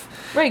of.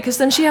 Right, because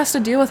then she has to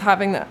deal with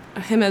having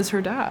him as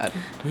her dad.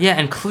 Yeah,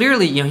 and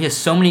clearly, he has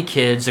so many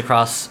kids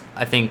across,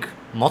 I think,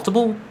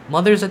 multiple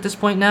mothers at this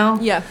point now.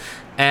 Yeah.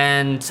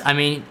 And I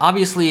mean,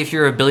 obviously, if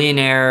you're a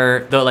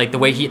billionaire, though, like the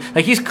way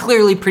he's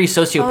clearly pretty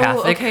sociopathic.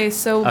 Oh, okay.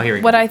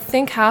 So what I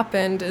think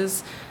happened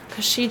is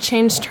because she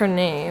changed her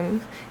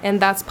name, and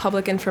that's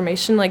public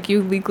information. Like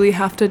you legally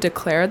have to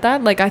declare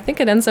that. Like I think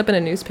it ends up in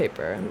a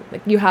newspaper.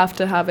 Like you have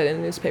to have it in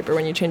a newspaper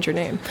when you change your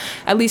name.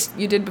 At least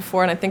you did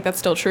before, and I think that's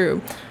still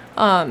true.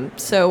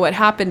 So what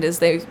happened is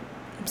they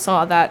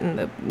saw that in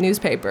the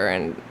newspaper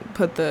and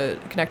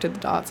connected the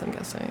dots, I'm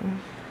guessing.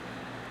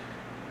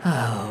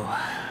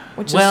 Oh.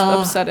 Which is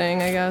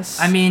upsetting, I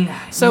guess. I mean,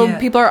 so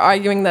people are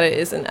arguing that it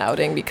is an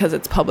outing because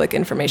it's public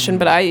information,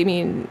 but I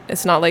mean,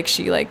 it's not like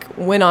she like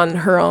went on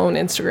her own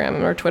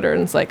Instagram or Twitter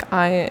and it's like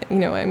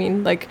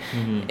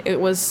it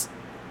was,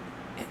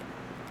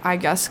 I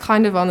guess,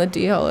 kind of on the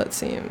DL, it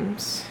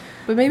seems.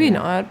 But maybe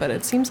not, but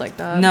it seems like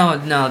that.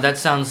 No, that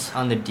sounds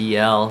on the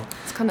DL.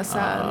 It's kind of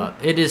sad.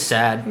 It is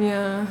sad.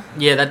 Yeah.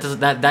 Yeah,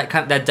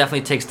 that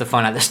definitely takes the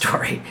fun out of the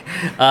story.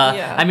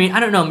 I mean, I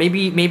don't know.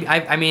 Maybe.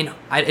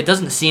 It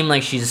doesn't seem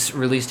like she's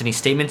released any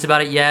statements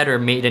about it yet, or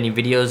made any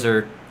videos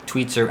or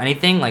tweets or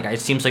anything. Like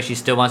it seems like she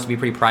still wants to be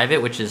pretty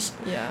private, which is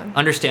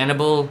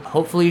understandable.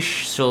 Hopefully,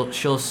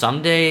 she'll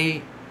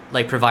someday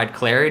like provide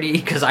clarity,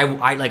 because I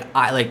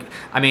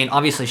mean,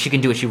 obviously she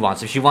can do what she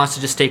wants. If she wants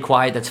to just stay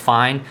quiet, that's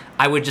fine.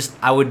 I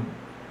would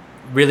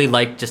really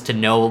like just to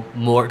know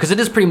more, because it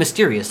is pretty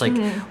mysterious. Like,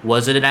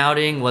 was it an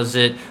outing? Was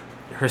it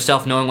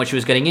herself knowing what she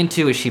was getting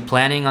into? Is she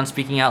planning on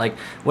speaking out? Like,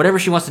 whatever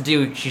she wants to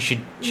do,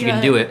 she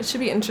can do it. It should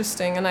be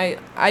interesting, and I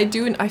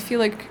feel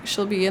like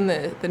she'll be in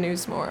the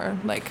news more,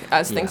 like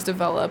as things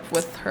develop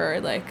with her,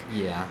 like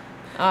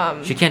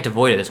she can't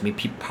avoid it. There's gonna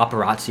be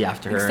paparazzi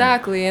after her.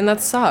 Exactly, and that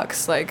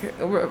sucks. Like,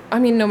 I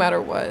mean, no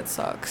matter what, it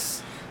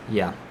sucks.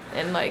 Yeah.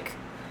 And like,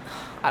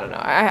 I don't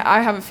know. I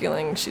have a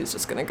feeling she's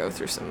just gonna go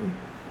through some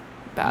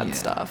bad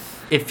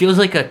stuff. It feels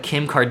like a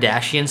Kim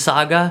Kardashian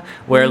saga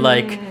where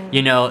like,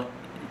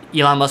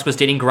 Elon Musk was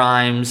dating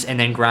Grimes, and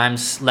then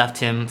Grimes left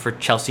him for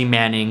Chelsea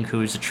Manning,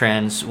 who's a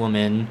trans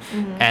woman,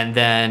 and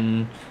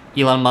then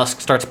Elon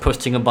Musk starts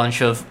posting a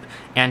bunch of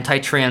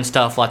anti-trans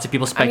stuff. Lots of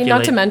people speculate. I mean,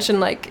 not to mention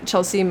like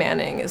Chelsea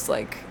Manning is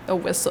like a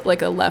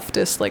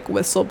leftist like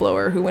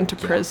whistleblower who went to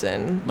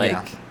prison.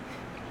 Like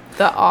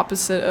the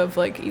opposite of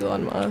like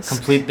Elon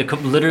Musk.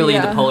 Literally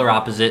the polar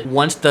opposite.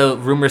 Once the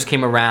rumors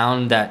came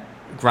around that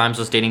Grimes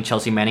was dating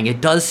Chelsea Manning,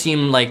 it does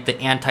seem like the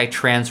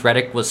anti-trans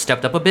rhetoric was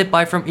stepped up a bit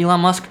from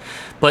Elon Musk.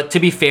 But to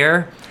be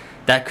fair,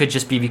 that could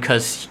just be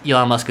because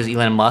Elon Musk is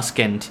Elon Musk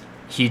and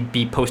he'd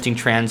be posting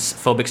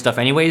transphobic stuff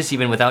anyways,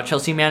 even without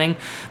Chelsea Manning.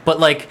 But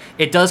like,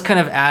 it does kind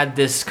of add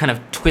this kind of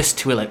twist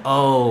to it, like,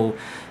 oh,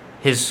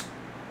 his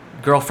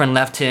girlfriend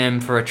left him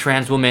for a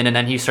trans woman, and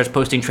then he starts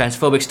posting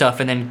transphobic stuff,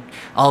 and then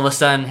all of a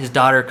sudden his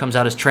daughter comes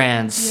out as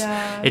trans.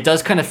 Yeah. It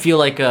does kind of feel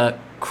like a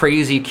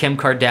crazy Kim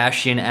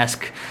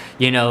Kardashian-esque,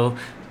 you know,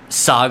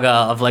 saga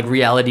of like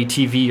reality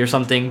TV or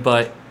something,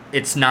 but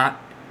it's not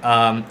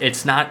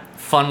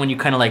fun when you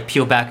kind of like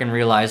peel back and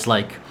realize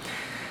like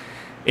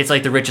it's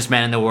like the richest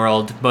man in the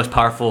world, most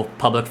powerful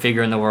public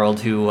figure in the world,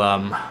 who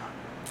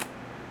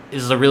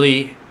is a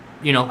really,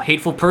 you know,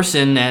 hateful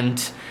person, and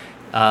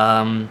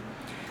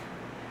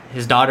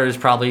his daughter is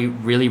probably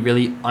really,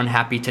 really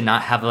unhappy to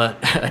not have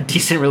a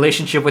decent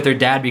relationship with her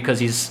dad because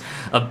he's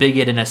a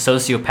bigot and a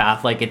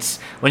sociopath. Like, it's,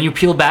 when you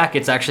peel back,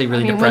 it's actually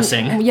really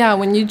depressing.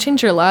 When you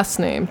change your last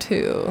name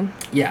too.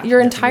 Yeah.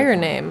 Your entire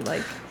name,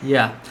 like.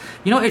 Yeah.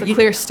 You know, it's a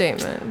clear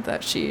statement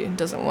that she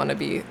doesn't want to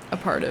be a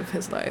part of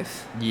his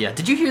life. Yeah.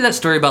 Did you hear that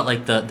story about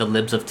like the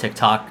Libs of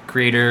TikTok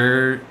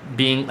creator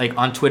being like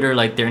on Twitter,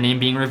 like their name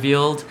being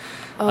revealed?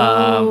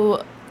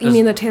 Oh. You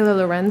mean the Taylor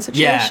Lorenz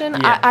situation?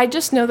 Yeah. I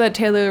just know that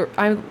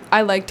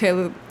I like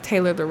Taylor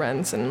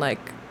Lorenz, and like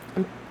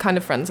I'm kind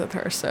of friends with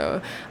her,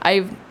 so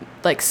I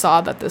like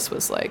saw that this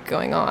was like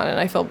going on, and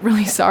I felt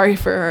really sorry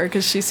for her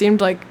because she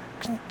seemed like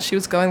she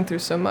was going through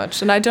so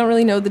much, and I don't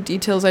really know the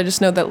details. I just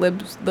know that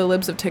the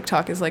Libs of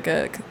TikTok is like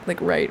a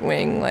right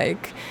wing,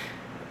 like,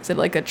 is it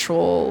like a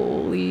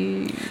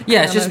trolley?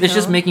 Yeah,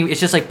 it's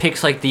just like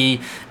picks like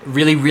the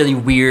really, really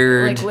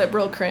weird, like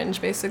liberal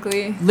cringe,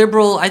 basically.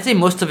 Liberal, I'd say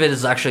most of it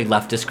is actually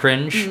leftist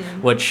cringe,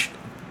 which,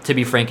 to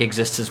be frank,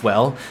 exists as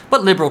well.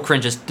 But liberal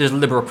cringe there's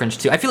liberal cringe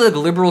too. I feel like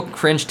liberal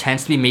cringe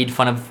tends to be made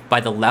fun of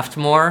by the left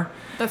more.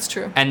 That's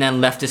true. And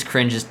then leftist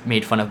cringe is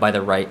made fun of by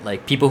the right,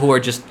 like people who are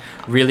just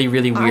really,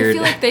 really weird. I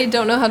feel like they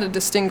don't know how to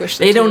distinguish.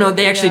 They don't know.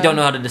 They actually don't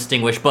know how to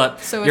distinguish.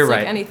 But so it's you're like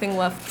right. Anything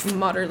left,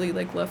 moderately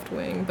like left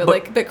wing, but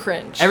like a bit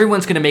cringe.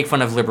 Everyone's gonna make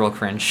fun of liberal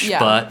cringe. Yeah.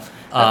 But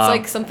that's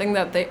like something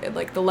that they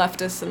like the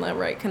leftists and the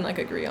right can like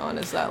agree on,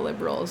 is that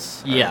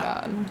liberals are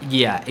bad.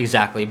 Yeah,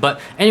 exactly.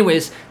 But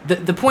anyways,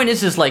 the point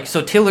is like,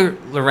 so Taylor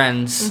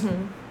Lorenz,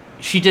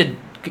 she did,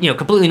 you know,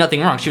 completely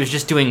nothing wrong. She was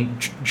just doing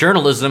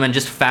journalism and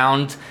just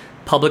found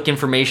public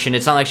information.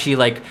 It's not like she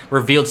like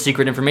revealed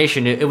secret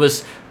information. It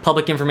was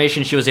public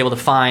information she was able to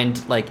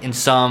find, like in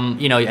some,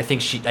 you know, I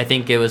think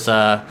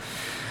the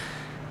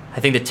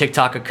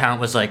TikTok account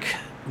was like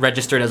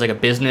registered as like a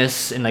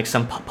business in like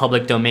some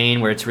public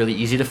domain where it's really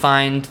easy to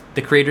find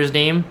the creator's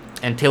name,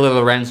 and Taylor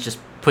Lorenz just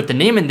put the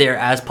name in there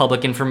as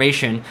public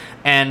information,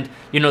 and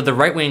you know, the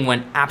right wing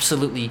went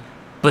absolutely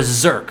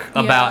berserk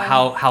about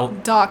how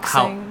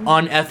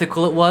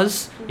unethical it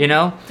was, you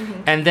know.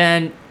 And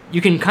then you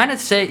can kind of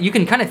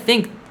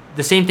think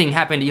the same thing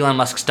happened to Elon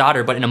Musk's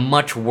daughter, but in a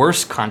much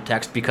worse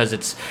context, because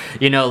it's,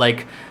 you know,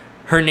 like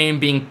her name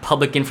being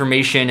public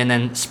information and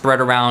then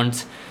spread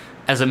around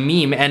as a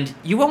meme, and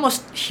you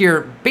almost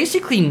hear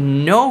basically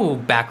no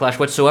backlash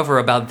whatsoever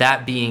about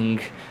that being,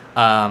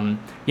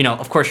 you know,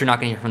 of course you're not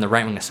going to hear from the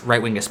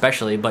right wing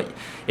especially, but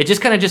it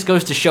just kind of just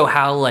goes to show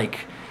how like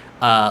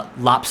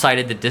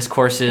lopsided the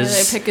discourse is.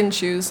 Yeah, they pick and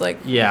choose,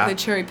 like they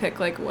cherry pick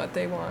like what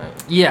they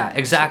want. Yeah,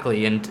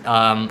 exactly, and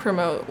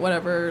promote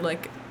whatever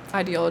like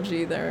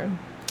ideology they're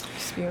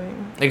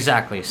spewing.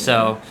 Exactly.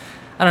 So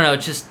I don't know.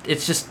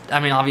 It's just.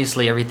 I mean,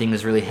 obviously everything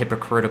is really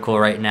hypocritical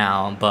right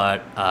now,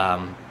 but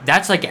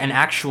that's like an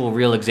actual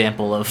real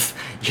example of,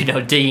 you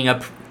know, digging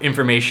up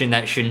information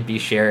that shouldn't be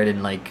shared,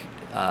 and like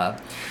I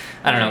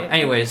don't know.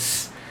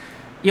 Anyways,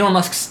 Elon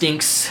Musk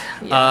stinks.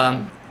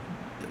 Yeah.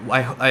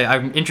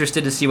 I'm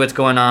interested to see what's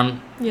going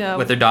on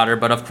with her daughter,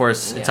 but of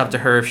course it's up to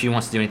her if she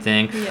wants to do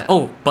anything. Yeah.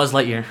 Oh, Buzz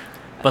Lightyear.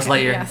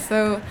 Lightyear. Yeah,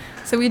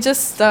 so we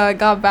just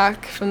got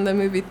back from the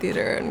movie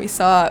theater and we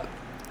saw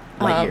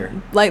Lightyear.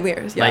 Yeah,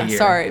 Lightyear.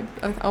 Sorry,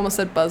 I almost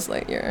said Buzz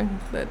Lightyear.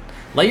 But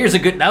Lightyear's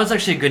that was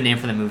actually a good name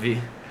for the movie,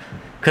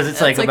 because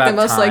it's like about the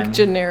most time. like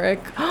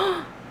generic.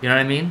 You know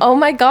what I mean? Oh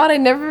my god, I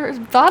never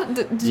thought.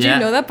 Did you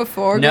know that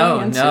before?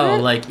 No.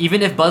 Like,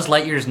 even if Buzz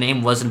Lightyear's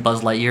name wasn't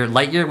Buzz Lightyear,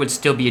 Lightyear would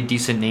still be a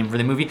decent name for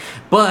the movie.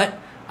 But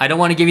I don't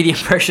want to give you the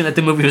impression that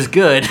the movie was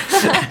good,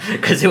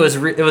 because it was.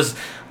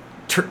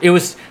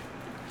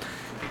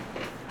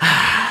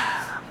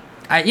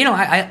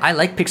 I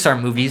like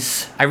Pixar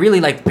movies. I really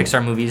like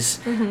Pixar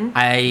movies.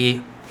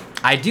 I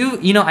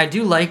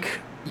do like.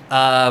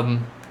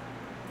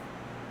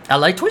 I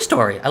like Toy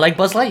Story. I like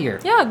Buzz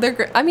Lightyear. Yeah, they're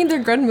great. I mean, they're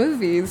good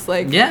movies.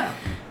 Like, yeah.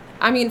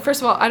 I mean,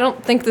 first of all, I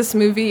don't think this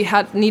movie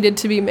needed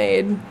to be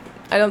made.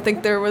 I don't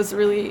think there was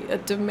really a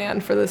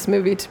demand for this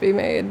movie to be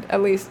made.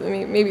 At least, I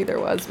mean, maybe there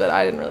was, but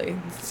I didn't really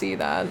see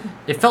that.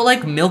 It felt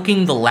like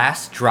milking the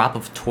last drop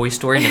of Toy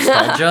Story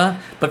nostalgia,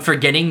 but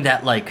forgetting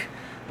that like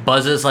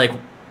Buzz is like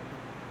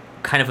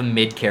kind of a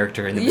mid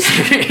character in the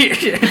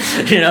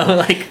movie. You know,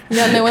 like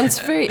Yeah, no one's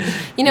very.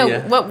 You know,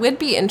 Yeah. what would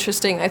be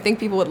interesting, I think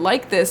people would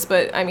like this,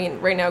 but I mean,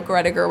 right now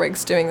Greta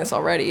Gerwig's doing this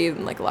already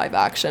in like live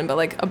action, but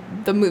like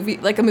a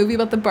movie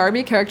about the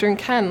Barbie character and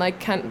Ken, like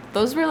Ken,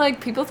 those were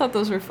like, people thought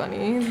those were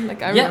funny.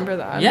 Like, I remember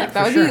that. Yeah, Like, that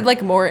for would sure. be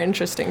like more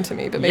interesting to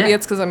me, but maybe Yeah.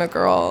 it's because I'm a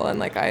girl and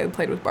like I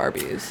played with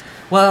Barbies.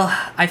 Well,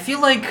 I feel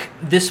like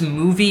this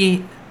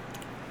movie,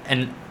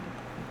 and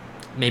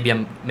maybe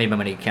I'm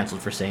gonna get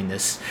canceled for saying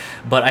this,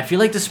 but I feel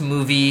like this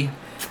movie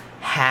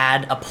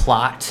had a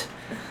plot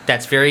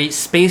that's very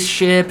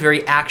spaceship,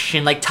 very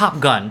action, like Top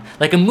Gun,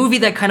 like a movie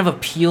that kind of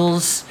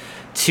appeals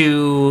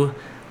to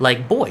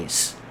like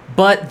boys.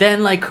 But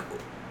then like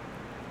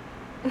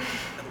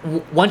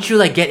once you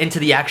like get into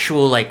the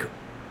actual like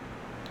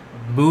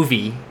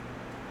movie.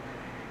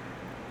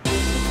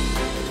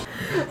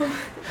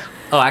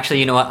 Oh, actually,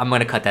 you know what? I'm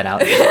gonna cut that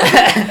out.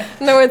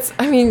 No, it's,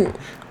 I mean,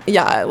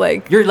 yeah,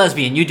 like, You're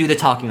lesbian. You do the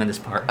talking on this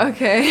part.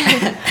 okay.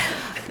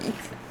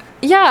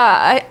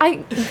 Yeah,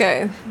 I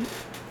okay.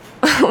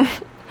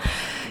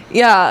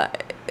 Yeah,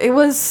 it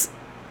was,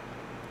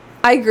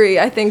 I agree.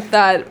 I think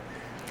that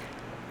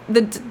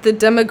the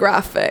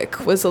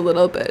demographic was a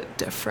little bit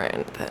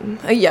different than,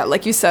 yeah,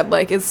 like you said,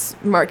 like it's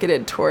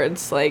marketed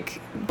towards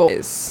like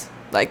boys.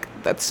 Like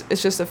it's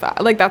just a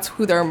fact. Like that's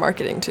who they're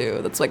marketing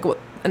to. That's like what,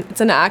 and it's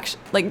an action,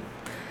 like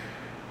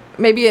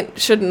maybe it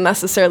shouldn't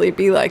necessarily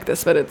be like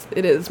this, but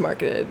it is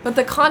marketed. But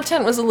the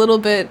content was a little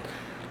bit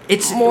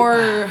It's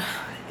more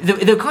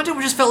the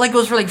content just felt like it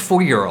was for like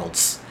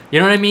 4-year-olds. You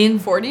know what I mean?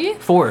 40?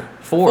 Four.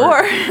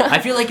 I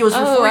feel like it was for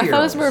 4-year-olds. I thought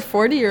it was more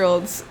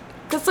 40-year-olds.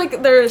 Because,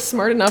 like, they're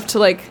smart enough to,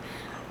 like,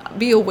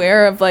 be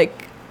aware of,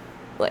 like,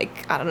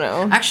 I don't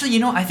know. Actually, you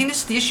know, I think this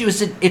is the issue is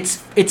that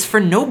it's for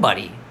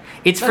nobody.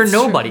 It's for That's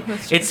true. nobody.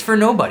 That's true. It's for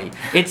nobody.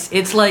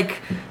 It's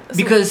like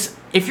because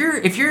if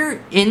you're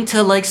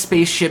into like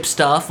spaceship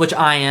stuff, which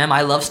I am,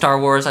 I love Star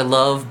Wars, I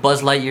love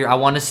Buzz Lightyear. I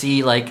want to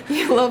see like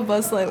You love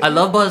Buzz Lightyear. I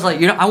love Buzz Lightyear.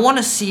 You know, I want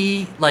to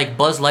see like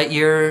Buzz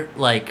Lightyear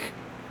like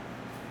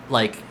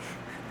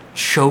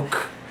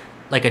choke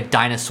like a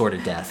dinosaur to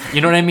death.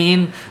 You know what I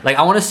mean? Like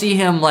I want to see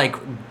him like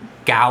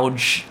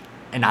gouge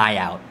an eye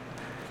out.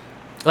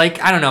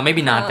 Like I don't know,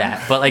 maybe not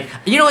that, but like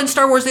you know, in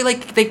Star Wars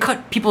they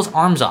cut people's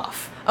arms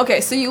off.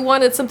 Okay, so you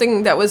wanted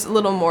something that was a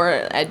little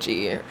more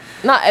edgy.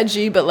 Not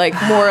edgy, but, like,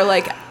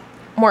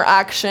 more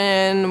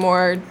action,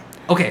 more...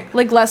 Okay.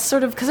 Like, less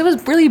sort of... Because it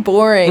was really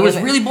boring. It was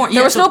and really boring.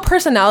 There Yeah, was so- no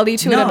personality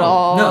to it at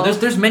all. No,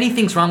 there's many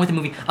things wrong with the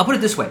movie. I'll put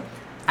it this way.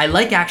 I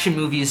like action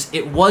movies.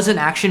 It was an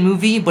action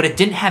movie, but it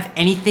didn't have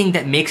anything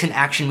that makes an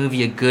action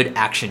movie a good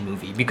action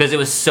movie because it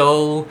was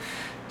so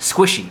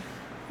squishy.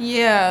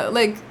 Yeah,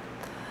 like...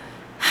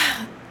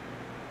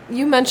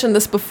 You mentioned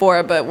this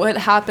before, but what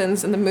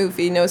happens in the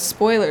movie, no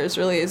spoilers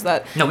really, is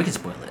that... No, we can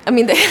spoil it. I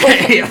mean, they...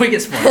 Yeah, we can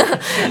spoil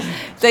it.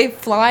 They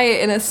fly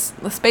in a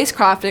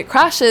spacecraft, it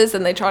crashes,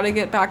 and they try to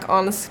get back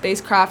on the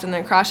spacecraft, and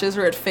then crashes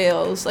or it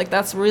fails. Like,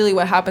 that's really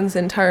what happens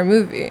in the entire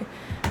movie.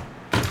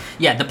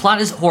 Yeah, the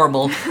plot is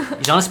horrible.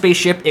 He's on a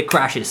spaceship, it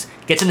crashes.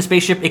 Gets in the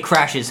spaceship, it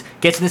crashes.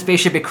 Gets in the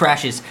spaceship, it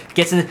crashes.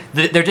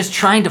 They're just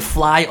trying to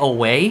fly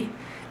away,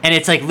 and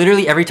it's like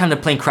literally every time the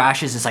plane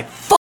crashes, it's like,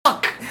 fuck!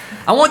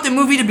 I want the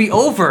movie to be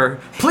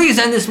over. Please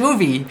end this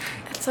movie.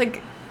 It's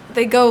like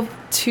they go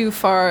too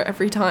far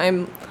every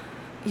time.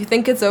 You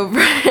think it's over,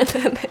 and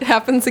then it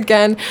happens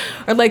again.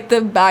 Or like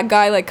the bad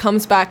guy like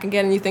comes back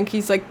again, and you think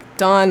he's like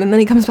done, and then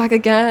he comes back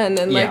again,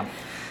 and Yeah. like...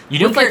 You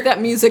don't With, like, care. that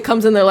music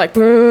comes in, they're like,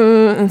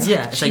 "Brrr," and it's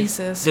Yeah, like, it's like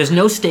Jesus. there's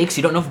no stakes.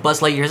 You don't know if Buzz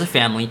Lightyear has a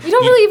family. You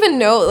don't really even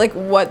know, like,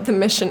 what the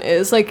mission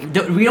is. Like, We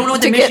don't know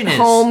what to the mission get is.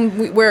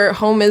 home, where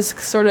home is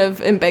sort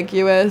of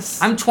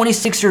ambiguous. I'm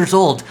 26 years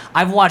old.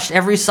 I've watched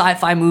every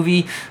sci-fi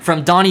movie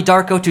from Donnie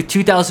Darko to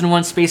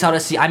 2001: Space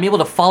Odyssey. I'm able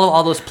to follow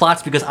all those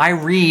plots because I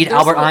read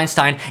Albert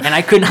Einstein, and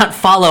I could not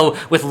follow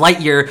with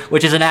Lightyear,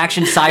 which is an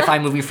action sci-fi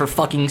movie for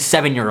fucking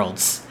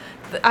 7-year-olds.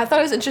 I thought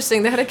it was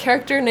interesting. They had a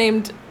character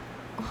named,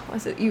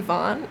 was it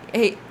Yvonne?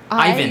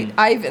 Ivan.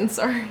 Ivan,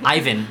 sorry.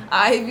 Ivan.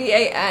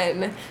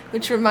 Ivan,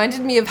 which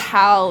reminded me of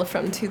HAL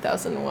from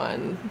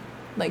 2001.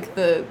 Like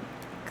the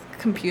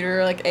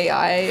computer, like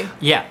AI.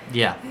 Yeah.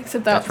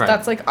 Except That's right.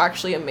 that's like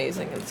actually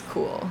amazing. It's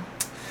cool.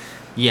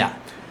 Yeah.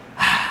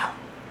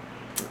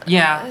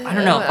 Yeah, I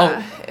don't know.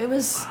 Oh, It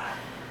was...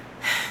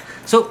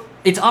 so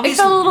it's It obvious.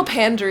 felt a little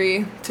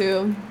pandery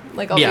too.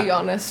 Like I'll Yeah. be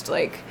honest.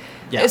 Like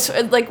Yeah. it's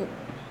like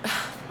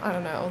I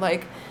don't know.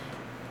 Like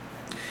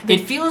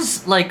It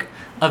feels like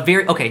a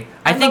very okay.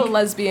 I I'm think a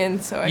lesbian,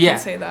 so I yeah, can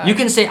say that. you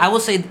can say. I'll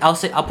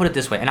put it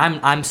this way. And I'm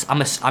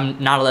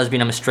not a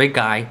lesbian. I'm a straight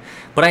guy.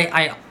 But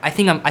I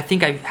think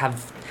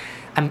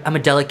I'm a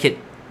delicate,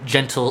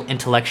 gentle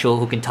intellectual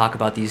who can talk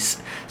about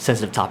these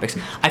sensitive topics.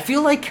 I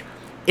feel like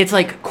it's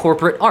like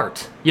corporate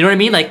art. You know what I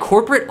mean? Like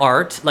corporate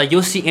art. Like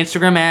you'll see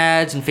Instagram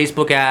ads and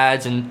Facebook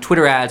ads and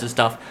Twitter ads and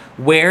stuff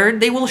where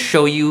they will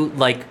show you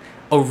like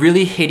a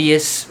really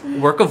hideous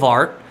work of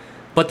art,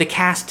 but the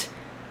cast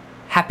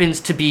happens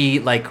to be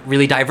like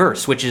really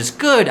diverse, which is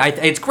good.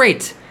 It's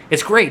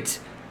great.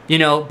 You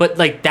know, but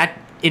like that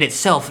in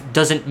itself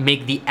doesn't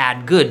make the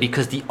ad good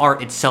because the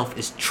art itself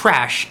is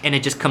trash and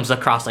it just comes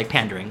across like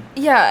pandering.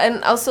 Yeah,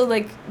 and also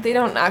like they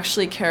don't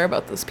actually care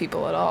about those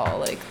people at all.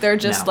 Like they're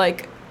just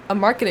like a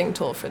marketing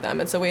tool for them.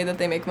 It's a way that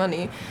they make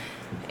money.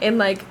 And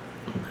like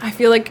I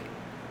feel like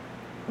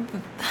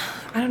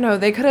I don't know,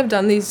 they could have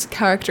done these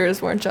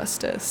characters more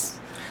justice.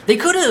 They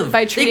could have.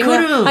 By treating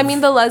them. I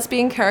mean, the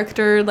lesbian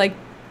character like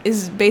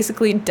is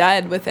basically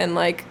dead within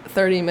like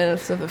 30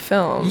 minutes of the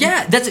film.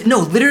 Yeah, that's no,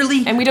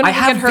 literally. And we don't I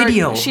even have get her.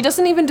 video. She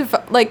doesn't even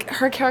like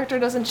her character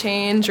doesn't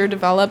change or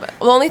develop.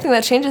 The only thing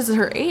that changes is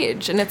her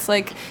age, and it's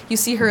like you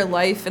see her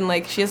life, and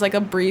like she has like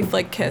a brief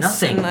like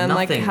kiss, and then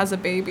like has a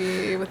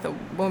baby with a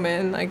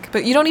woman. Like,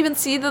 but you don't even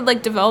see the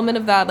like development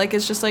of that. Like,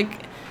 it's just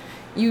like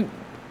you.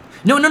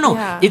 No.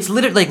 Yeah. It's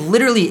literally.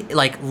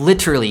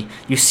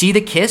 You see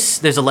the kiss.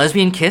 There's a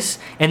lesbian kiss,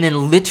 and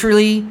then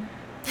literally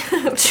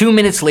 2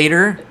 minutes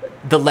later,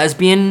 the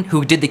lesbian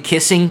who did the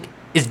kissing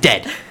is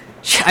dead.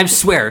 I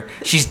swear,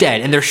 she's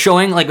dead, and they're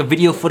showing like a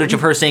video footage of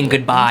her saying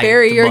goodbye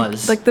to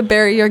Buzz. Like the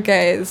bury your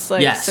gays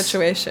like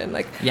situation.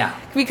 Like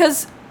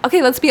because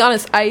okay, let's be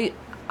honest. I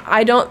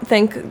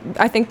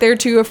think they're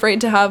too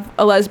afraid to have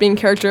a lesbian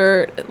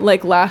character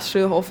like last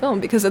through the whole film,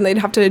 because then they'd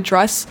have to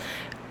address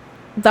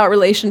that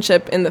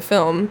relationship in the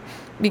film,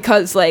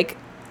 because like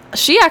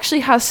she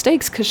actually has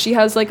stakes because she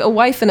has like a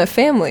wife and a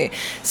family.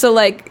 So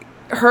like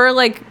her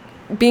like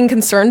being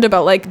concerned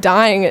about like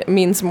dying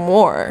means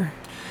more,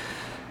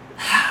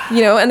 you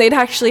know, and they'd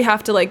actually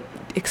have to like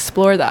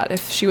explore that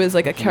if she was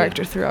like a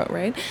character throughout,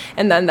 right?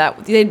 And then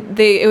that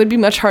it would be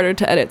much harder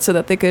to edit so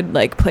that they could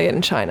like play it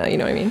in China, you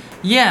know what I mean?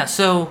 Yeah,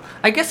 so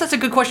I guess that's a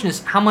good question,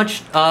 is how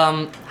much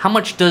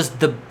does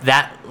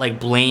that like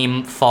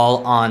blame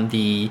fall on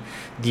the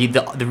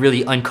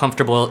really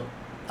uncomfortable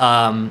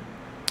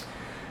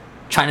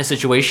China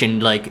situation,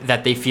 like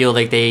that they feel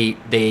like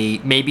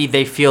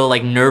they feel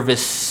like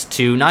nervous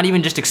to not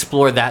even just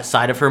explore that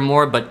side of her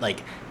more, but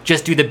like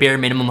just do the bare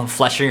minimum of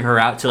fleshing her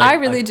out to like. I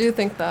really do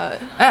think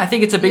that. I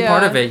think it's a big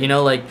part of it, you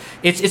know, like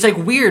it's like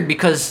weird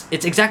because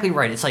it's exactly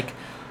right. It's like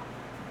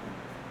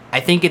I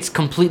think it's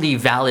completely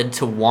valid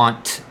to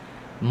want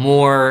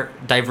more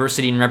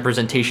diversity and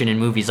representation in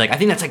movies. Like I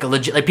think that's like a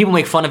legit, like people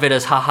make fun of it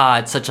as haha,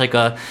 it's such like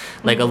a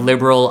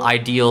liberal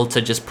ideal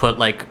to just put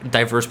like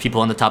diverse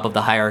people on the top of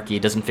the hierarchy.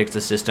 It doesn't fix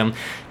the system.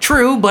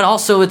 True, but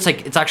also it's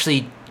like it's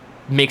actually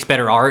makes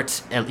better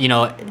art, you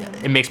know,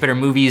 it makes better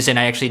movies, and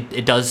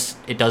it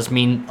does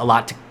mean a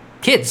lot to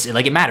kids.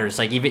 Like it matters.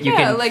 Like even you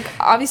can like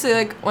obviously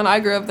like when I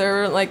grew up there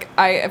were like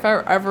if I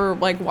ever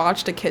like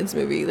watched a kids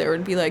movie there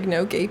would be like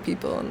no gay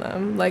people in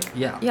them. Like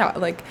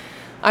like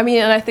I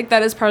mean, and I think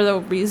that is part of the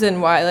reason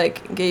why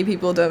like gay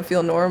people don't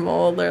feel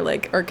normal. They're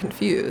like are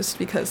confused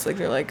because like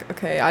they're like,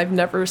 okay, I've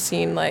never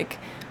seen like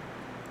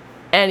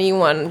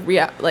anyone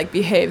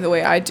behave the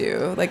way I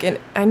do. Like, and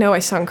I know I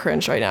sound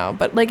cringe right now,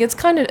 but like it's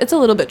a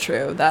little bit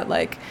true that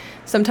like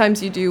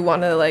sometimes you do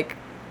want to like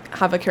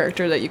have a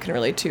character that you can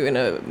relate to in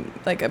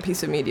a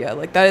piece of media.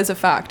 Like that is a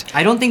fact.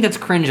 I don't think that's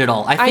cringe at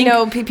all. I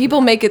know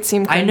people make it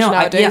seem cringe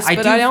nowadays,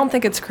 but I don't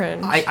think it's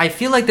cringe. I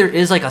feel like there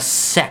is like a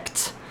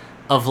sect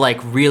of like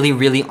really,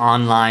 really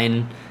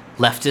online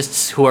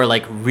leftists who are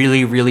like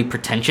really, really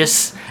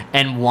pretentious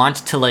and want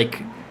to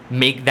like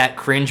make that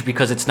cringe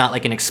because it's not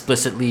like an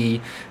explicitly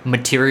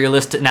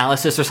materialist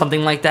analysis or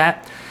something like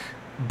that.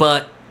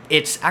 But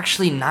it's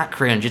actually not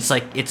cringe. It's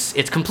like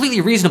it's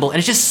completely reasonable, and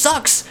it just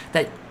sucks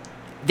that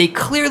they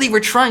clearly were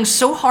trying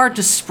so hard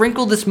to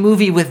sprinkle this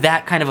movie with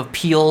that kind of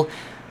appeal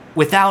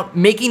without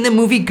making the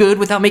movie good,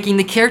 without making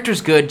the characters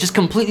good, just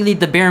completely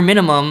the bare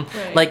minimum.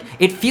 Right. Like,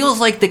 it feels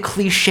like the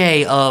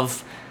cliche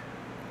of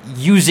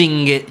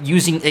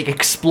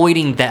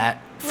exploiting that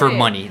for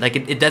money.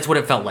 Like, that's what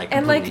it felt like.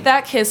 And, completely. like,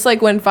 that kiss,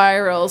 like, went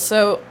viral.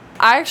 So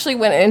I actually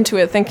went into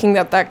it thinking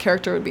that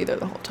character would be there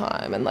the whole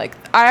time. And, like,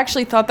 I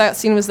actually thought that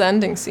scene was the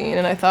ending scene.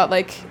 And I thought,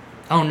 like,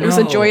 oh, no. It was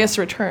a joyous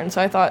return.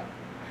 So I thought,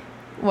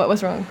 what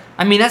was wrong?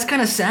 I mean, that's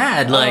kind of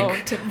sad,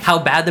 like, how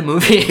bad the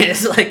movie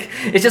is. Like,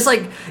 it's just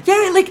like,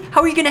 yeah, like,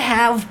 how are you going to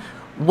have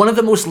one of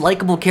the most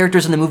likable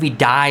characters in the movie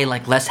die,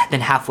 like, less than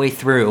halfway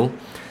through,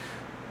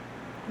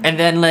 and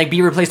then, like,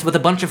 be replaced with a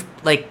bunch of,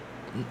 like,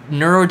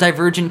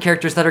 neurodivergent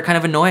characters that are kind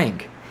of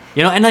annoying?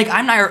 You know, and, like,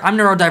 I'm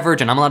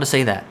neurodivergent. I'm allowed to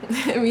say that.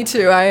 Me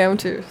too. I am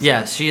too. So.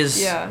 Yeah, she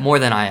is more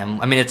than I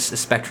am. I mean, it's a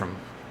spectrum.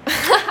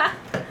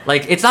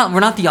 Like, it's not,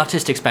 we're not the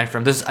autistic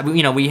spectrum. There's,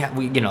 you know, we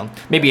you know,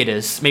 maybe it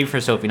is. Maybe for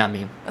Sophie, not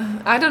me.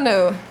 I don't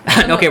know.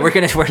 Okay, we're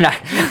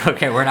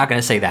not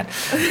gonna say that.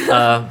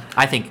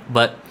 I think,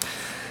 but.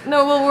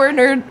 No, well,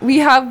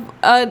 we are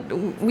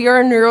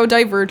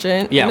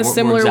neurodivergent in a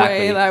similar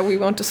way that we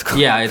won't disclose.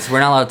 Yeah, we're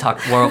not allowed to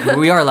talk.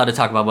 We are allowed to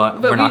talk about,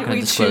 but we're not going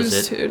to disclose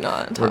it. We choose to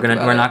not.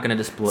 We're not going to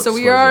disclose. So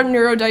we are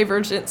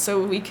neurodivergent,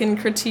 so we can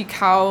critique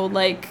how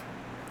like.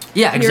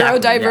 Yeah, exactly.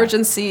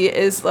 Neurodivergency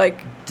is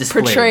like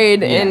displayed,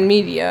 portrayed in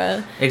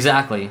media.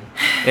 Exactly.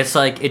 It's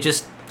like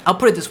I'll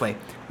put it this way: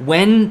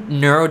 when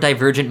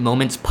neurodivergent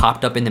moments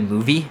popped up in the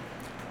movie,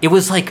 it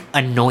was like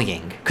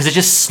annoying because it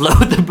just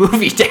slowed the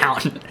movie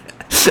down.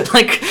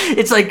 Like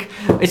it's like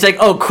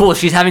oh cool,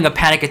 she's having a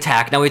panic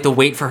attack. Now we have to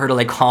wait for her to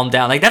like calm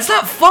down. Like that's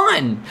not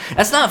fun.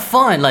 That's not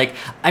fun. Like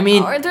I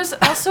mean, or there's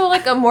also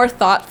like a more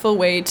thoughtful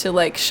way to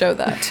like show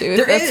that too.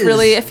 There that's is.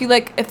 really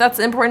if that's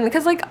important,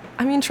 because like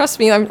I mean, trust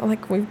me, I'm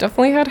like we've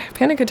definitely had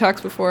panic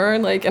attacks before,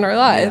 like in our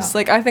lives. Yeah.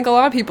 Like I think a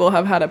lot of people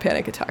have had a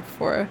panic attack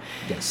before.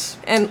 yes.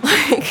 And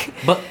like,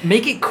 But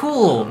make it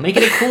cool. Make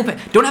it a cool.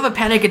 Don't have a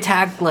panic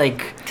attack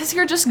like. because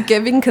you're just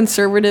giving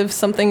conservatives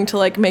something to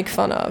like make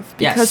fun of,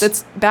 because Yes.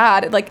 it's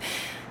bad. Like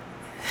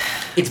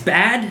It's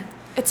bad.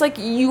 it's like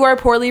you are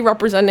poorly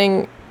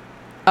representing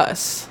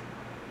us,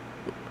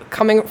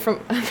 coming from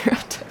a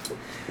neurotype.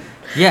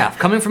 Yeah,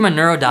 coming from a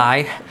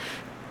neurodi,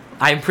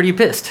 I'm pretty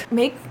pissed.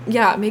 Make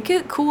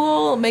it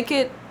cool, make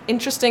it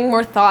interesting,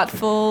 more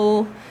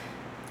thoughtful.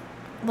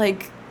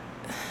 Like,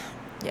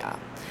 yeah.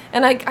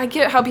 And I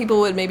get how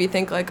people would maybe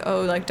think like,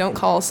 oh, like don't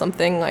call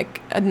something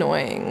like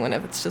annoying when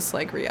if it's just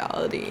like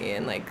reality,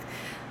 and like,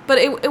 but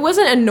it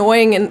wasn't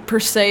annoying in per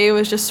se. It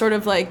was just sort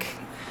of like,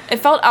 it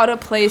felt out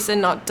of place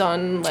and not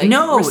done like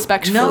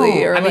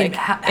respectfully or in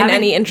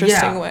any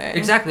interesting way.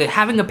 Exactly.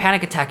 Having a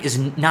panic attack is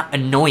not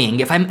annoying.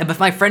 If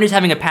my friend is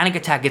having a panic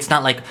attack, it's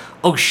not like,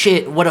 oh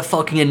shit, what a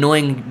fucking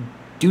annoying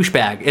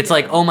douchebag. It's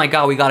like, oh my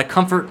god, we gotta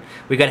comfort,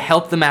 we gotta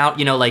help them out.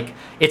 You know, like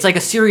it's like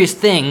a serious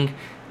thing.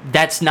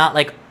 That's not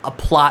like a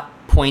plot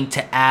point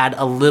to add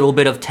a little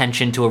bit of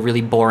tension to a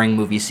really boring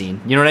movie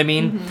scene. You know what I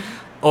mean?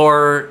 Mm-hmm.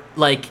 Or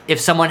like if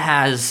someone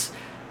has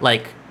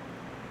like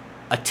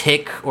a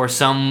tick or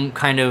some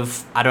kind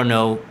of, I don't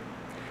know,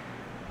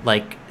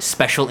 like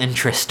special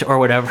interest or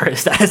whatever.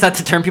 Is that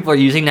the term people are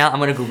using now? I'm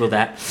gonna Google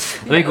that.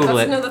 Let me Google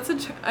it. No,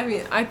 that's I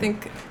mean, I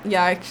think,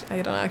 I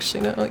don't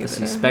actually know either.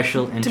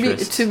 Special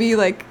interest. To be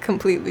like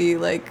completely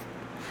like.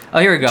 Oh,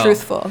 here we go.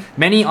 Truthful.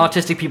 Many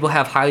autistic people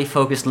have highly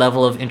focused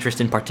level of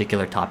interest in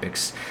particular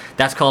topics.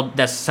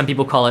 That's some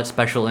people call it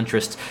special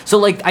interest. So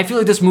like I feel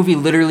like this movie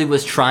literally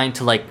was trying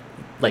to like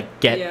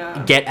get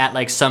at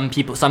like some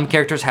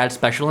characters had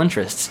special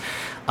interests.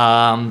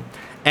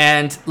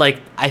 And like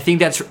I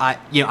think that's I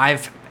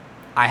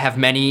have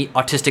many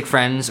autistic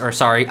friends,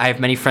 I have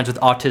many friends with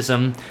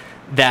autism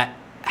that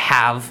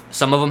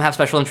some of them have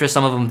special interests,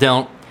 some of them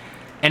don't.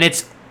 And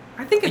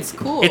I think it's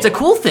cool. It's a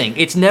cool thing.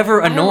 It's never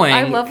annoying.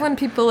 I love when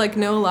people like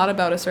know a lot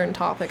about a certain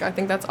topic. I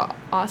think that's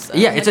awesome.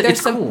 Yeah, like,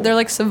 it's cool. They're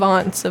like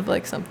savants of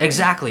like something.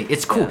 Exactly.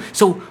 It's cool. Yeah.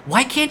 So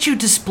why can't you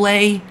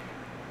display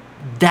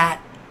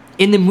that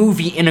in the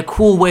movie in a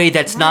cool way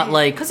that's not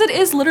like... Because it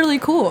is literally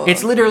cool.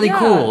 It's literally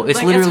cool. It's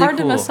like, literally it's hard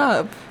cool. to mess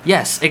up.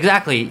 Yes,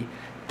 exactly.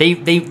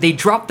 They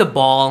dropped the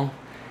ball.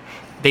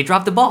 They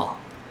dropped the ball.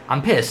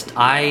 I'm pissed.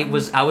 I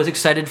was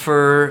excited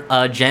for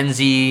a Gen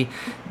Z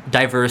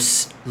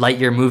diverse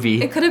Lightyear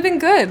movie. It could have been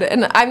good.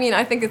 And I mean,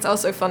 I think it's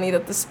also funny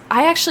that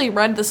I actually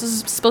read this is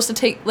supposed to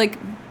take like...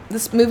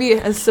 This movie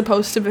is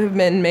supposed to have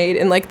been made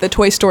in like the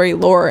Toy Story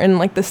lore in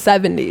like the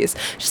 70s.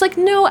 Just like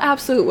no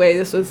absolute way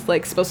this was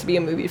like supposed to be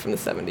a movie from the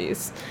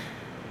 70s.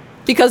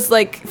 Because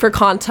like for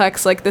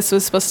context, like this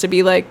was supposed to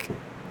be like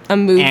a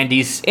movie,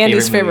 Andy's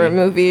favorite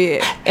movie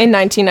in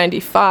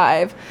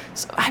 1995.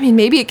 So I mean,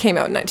 maybe it came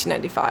out in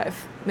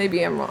 1995.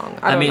 Maybe I'm wrong.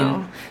 I don't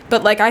know.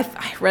 But like I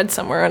read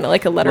somewhere in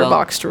like a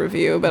Letterboxd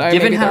review, but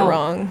maybe they're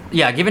wrong.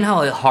 Yeah, given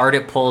how hard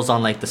it pulls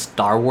on like the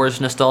Star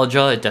Wars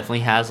nostalgia, it definitely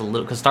has a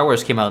little, because Star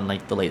Wars came out in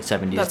like the late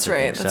 70s. That's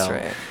right. So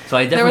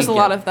I definitely there was a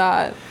lot of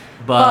that.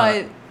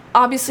 But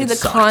obviously the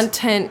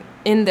content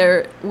in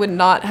there would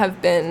not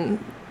have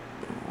been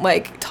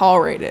like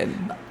tolerated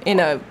in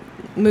a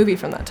movie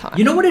from that time.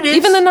 You know what it is?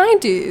 Even the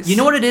 90s. You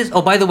know what it is?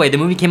 Oh, by the way, the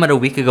movie came out a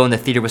week ago and the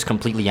theater was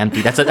completely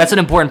empty. That's an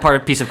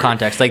important piece of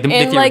context. Like the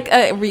theater, like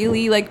a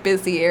really like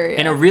busy area.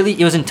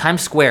 It was in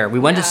Times Square.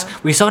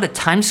 We saw it at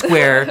Times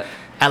Square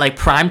at like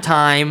prime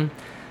time.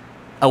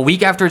 A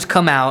week after it's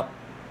come out,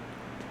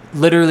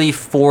 literally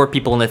 4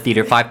 people in the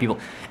theater, 5 people.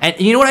 And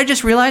you know what I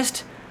just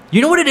realized?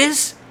 You know what it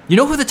is? You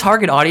know who the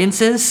target audience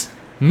is?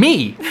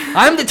 Me.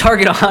 I'm the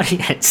target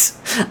audience.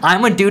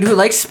 I'm a dude who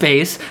likes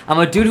space. I'm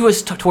a dude who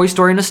has Toy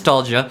Story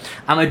nostalgia.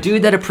 I'm a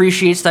dude that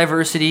appreciates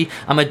diversity.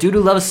 I'm a dude who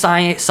loves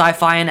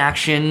sci-fi and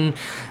action,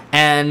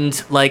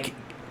 and like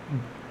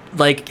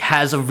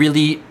has a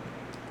really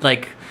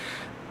like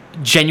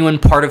genuine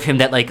part of him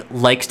that like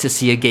likes to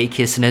see a gay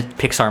kiss in a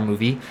Pixar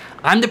movie.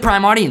 I'm the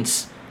prime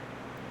audience.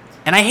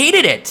 And I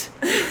hated it.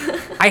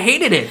 I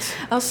hated it.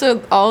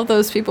 Also, all of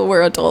those people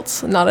were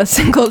adults. Not a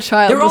single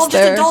child They're all was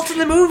there. just adults in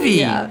the movie.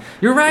 Yeah.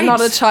 You're right.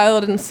 Not a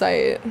child in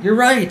sight. You're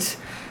right.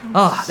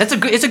 Oh,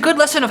 it's a good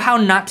lesson of how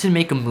not to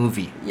make a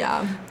movie.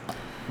 Yeah.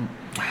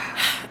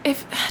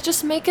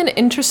 Just make an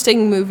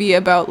interesting movie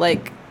about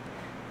like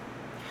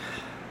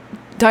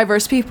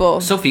diverse people.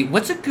 Sophie,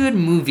 what's a good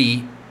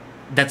movie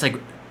that's like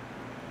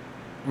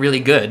really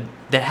good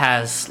that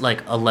has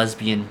like a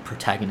lesbian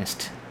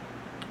protagonist?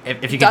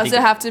 If you can Does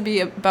it have to be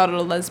about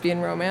a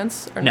lesbian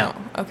romance or no?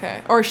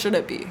 Okay. Or should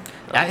it be?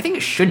 I think it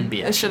shouldn't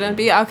be. It shouldn't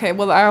be? Okay,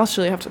 well I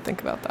actually have to think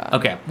about that.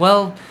 Okay.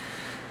 Well,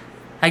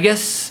 I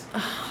guess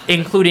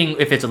including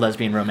if it's a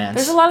lesbian romance.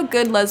 There's a lot of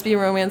good lesbian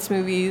romance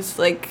movies,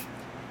 like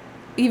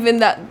even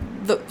that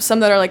some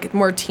that are like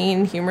more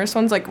teen humorous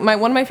ones, like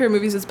one of my favorite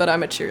movies is But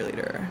I'm a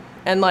Cheerleader,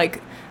 and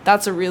like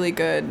that's a really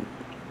good,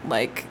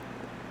 like,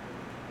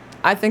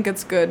 I think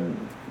it's good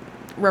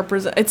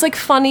it's like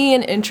funny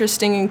and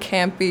interesting and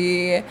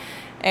campy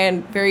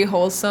and very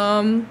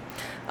wholesome.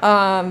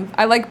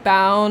 I like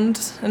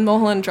Bound and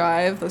Mulholland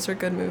Drive. Those are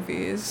good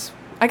movies.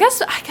 I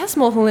guess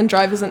Mulholland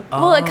Drive isn't,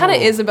 well, it kind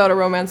of is about a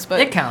romance, but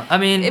it counts. I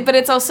mean, but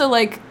it's also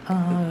like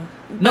no.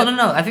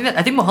 I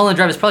think Mulholland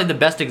Drive is probably the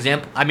best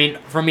example. I mean,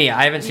 for me,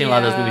 I haven't seen a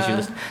lot of those movies you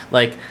list,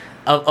 like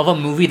of a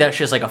movie that's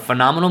just like a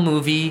phenomenal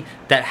movie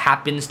that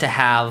happens to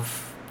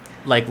have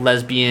like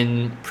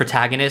lesbian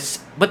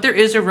protagonists, but there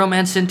is a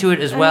romance into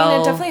it as well. I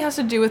mean, it definitely has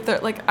to do with their,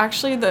 like,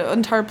 actually the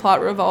entire plot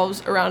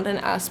revolves around an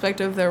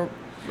aspect of their,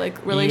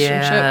 like,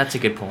 relationship. Yeah, that's a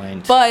good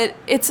point. But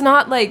it's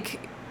not like...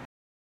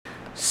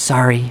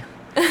 Sorry.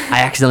 I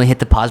accidentally hit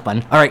the pause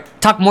button. All right,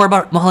 talk more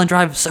about Mulholland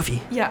Drive,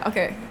 Sophie. Yeah,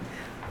 okay.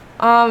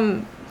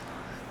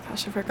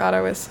 Gosh, I forgot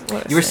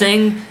you were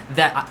saying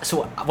that,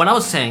 so when I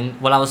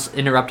was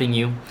interrupting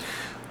you,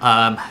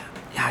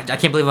 I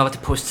can't believe I'm about to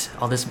post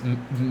all this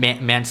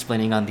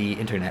mansplaining on the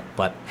internet,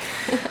 but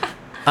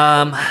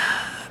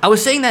I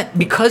was saying that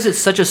because it's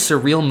such a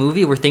surreal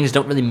movie where things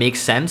don't really make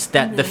sense,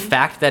 that the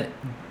fact that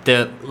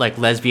the like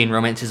lesbian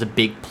romance is a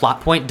big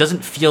plot point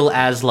doesn't feel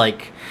as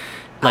like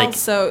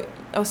sorry.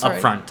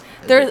 upfront.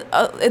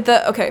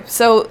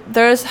 So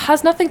there's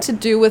has nothing to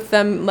do with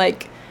them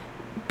like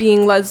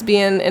being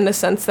lesbian in the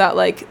sense that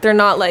like they're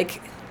not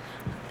like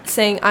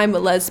saying I'm a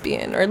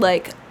lesbian or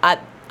like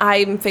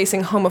I'm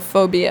facing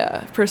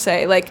homophobia per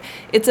se. Like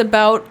it's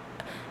about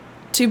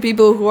two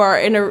people who are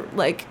in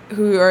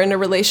a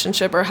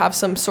relationship or have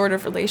some sort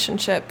of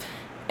relationship,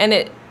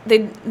 and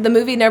the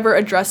movie never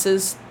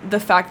addresses the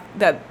fact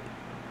that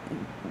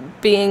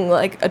being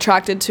like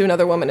attracted to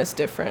another woman is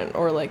different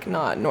or like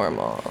not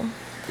normal.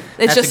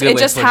 It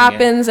just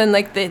happens, and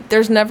like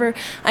there's never.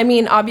 I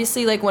mean,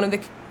 obviously, like one of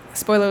the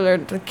spoiler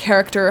alert, the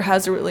character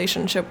has a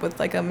relationship with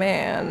like a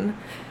man,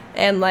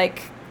 and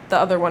like the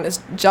other one is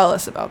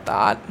jealous about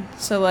that.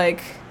 So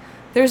like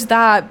there's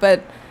that,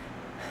 but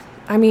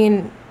I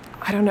mean,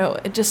 I don't know.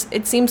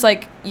 It seems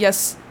like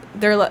yes,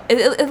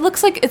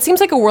 it seems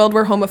like a world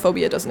where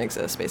homophobia doesn't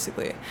exist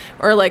basically,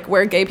 or like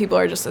where gay people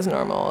are just as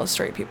normal as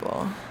straight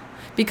people,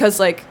 because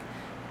like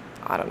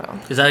I don't know.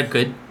 Is that a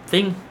good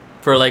thing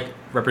for like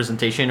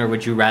representation, or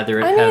would you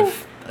rather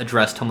have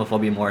addressed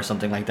homophobia more or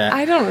something like that?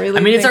 I don't really.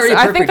 I mean, it's already a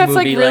perfect movie. I think that's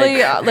movie, like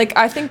really like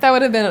I think that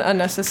would have been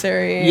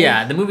unnecessary.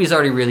 Yeah, the movie's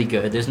already really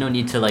good. There's no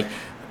need to like.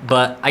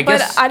 But I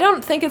guess. But I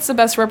don't think it's the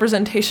best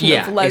representation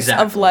of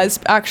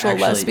actual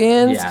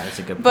lesbians. Yeah, that's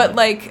a good point. But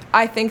like,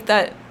 I think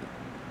that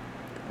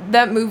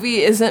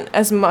movie isn't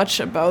as much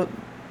about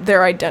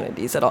their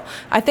identities at all.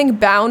 I think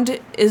Bound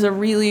is a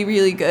really,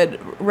 really good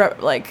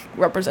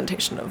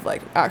representation of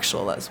like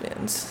actual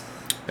lesbians.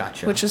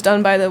 Gotcha. Which is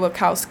done by the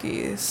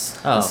Wachowskis.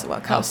 Oh, the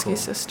Wachowski cool.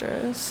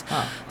 sisters.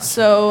 Oh,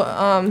 so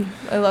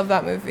I love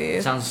that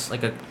movie. Sounds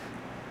like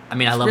I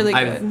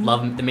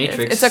love The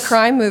Matrix. It's a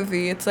crime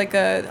movie. It's like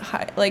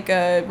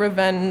a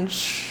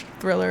revenge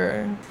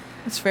thriller.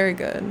 It's very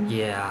good.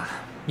 Yeah.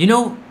 You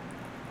know,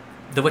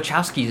 the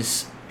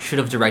Wachowskis should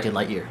have directed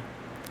Lightyear.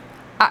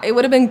 It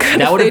would have been good.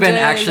 That would have been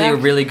actually a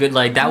really good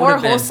that would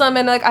have been more wholesome,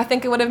 and like I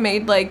think it would have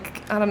made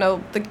like I don't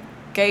know the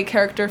gay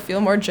character feel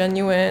more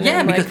genuine.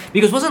 Yeah, and,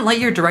 because wasn't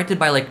Lightyear directed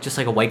by like just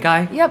like a white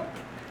guy? Yep.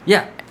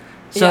 Yeah.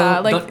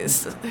 So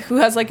who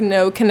has like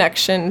no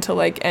connection to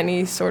like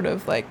any sort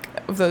of like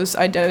of those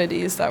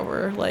identities that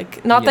were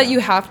like not that you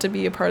have to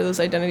be a part of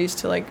those identities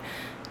to like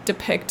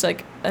depict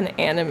like an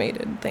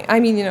animated thing. I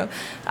mean, you know,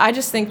 I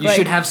just think you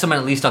should have someone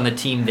at least on the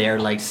team there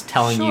like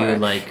telling you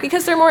like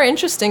because they're more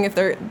interesting if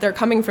they're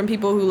coming from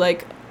people who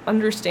like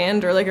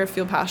understand or like or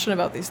feel passionate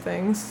about these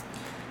things.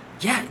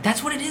 Yeah,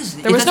 that's what it is.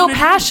 There was no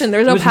passion. There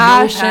was no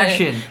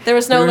passion. There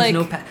was no like.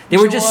 They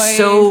were just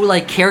so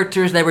like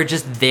characters that were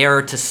just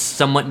there to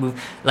somewhat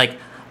move. Like,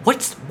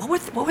 what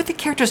were the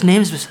characters'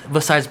 names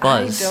besides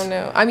Buzz? I don't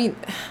know. I mean.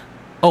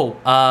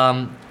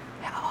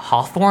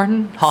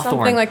 Hawthorne.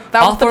 Something like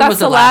that. Hawthorne was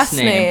the last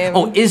name.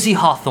 Oh, Izzy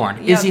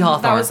Hawthorne. Yeah, Izzy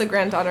Hawthorne. That was the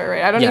granddaughter,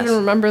 right? I don't even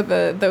remember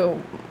the.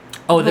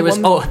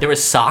 There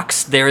was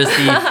Socks. There was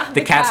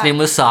the cat's name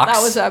was Socks.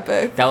 That was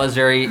epic. That was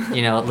very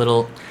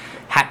little.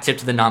 Hat tip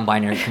to the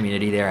non-binary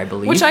community there, I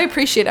believe. Which I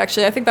appreciate,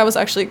 actually. I think that was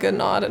actually a good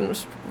nod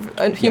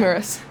and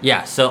humorous.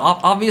 Yeah, so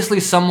obviously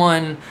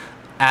someone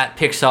at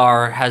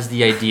Pixar has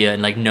the idea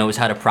and, like, knows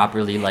how to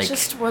properly, like... It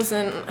just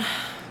wasn't...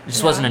 It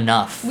just wasn't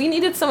enough. We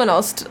needed someone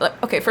else to...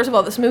 Like, okay, first of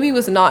all, this movie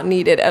was not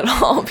needed at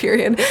all,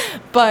 period.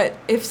 But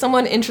if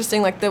someone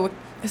interesting, like the...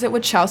 Is it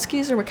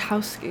Wachowskis or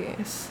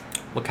Wachowskis?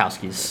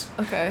 Wachowskis.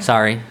 Okay.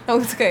 Sorry.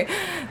 Oh, it's okay.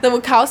 The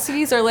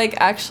Wachowskis are, like,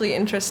 actually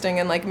interesting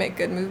and, like, make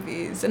good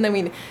movies. And I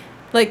mean,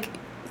 like...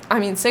 I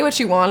mean, say what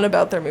you want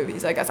about their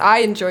movies, I guess. I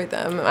enjoyed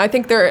them. I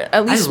think they're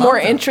at least more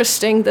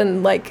interesting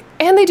than, like...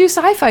 And they do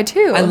sci-fi,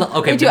 too.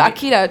 They do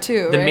Akira,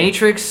 too, The right?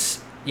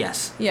 Matrix,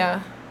 yes.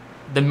 Yeah.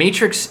 The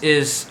Matrix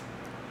is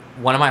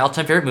one of my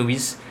all-time favorite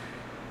movies.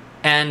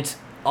 And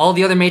all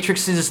the other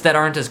Matrixes that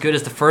aren't as good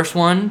as the first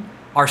one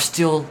are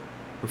still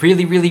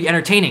really, really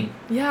entertaining.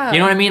 Yeah. You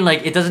know what I mean?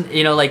 Like, it doesn't,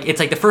 you know, like, it's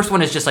like the first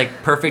one is just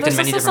like perfect in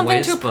many different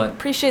ways, but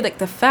appreciate like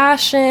the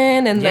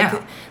fashion and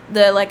like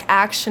the like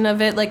action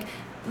of it, like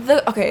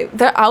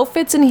the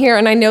outfits in here,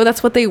 and I know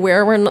that's what they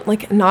wear, were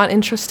like not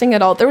interesting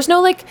at all. There was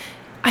no like,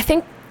 I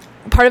think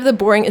part of the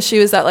boring issue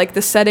is that like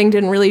the setting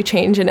didn't really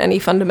change in any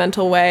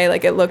fundamental way.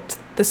 Like it looked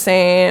the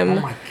same.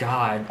 Oh my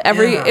god.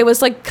 It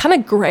was like kind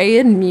of gray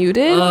and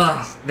muted.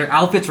 Ugh, their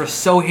outfits were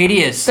so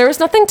hideous. There was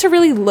nothing to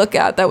really look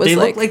at that was they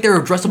like... They looked like they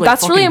were dressed up like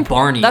fucking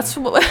Barney. That's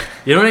what...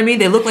 You know what I mean?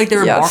 They look like they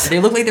were Yes. they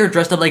look like they were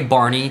dressed up like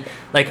Barney.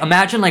 Like,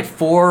 imagine like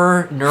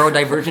 4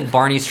 neurodivergent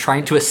Barneys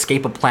trying to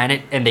escape a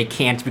planet and they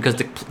can't because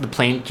the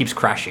plane keeps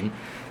crashing.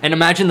 And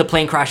imagine the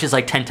plane crashes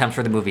like 10 times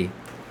for the movie.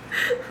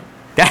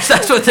 That's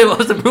what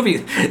was the movie.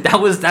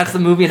 That's the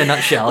movie in a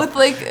nutshell. With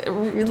like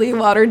really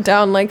watered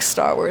down like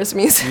Star Wars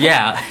music.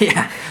 Yeah.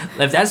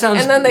 If that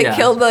sounds. And then they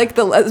killed like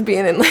the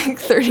lesbian in like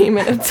 30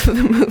 minutes of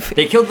the movie.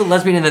 They killed the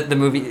lesbian in the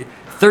movie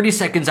 30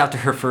 seconds after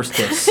her first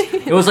kiss.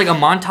 It was like a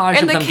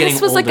montage of them getting older. And the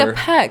kiss was like a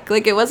peck.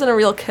 Like it wasn't a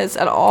real kiss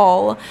at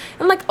all.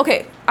 And like,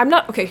 okay,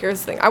 here's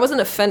the thing. I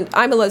wasn't offended.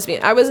 I'm a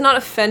lesbian. I was not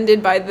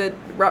offended by the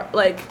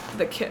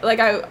kiss. Like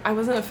I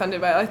wasn't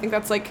offended by it. I think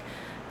that's like,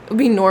 it would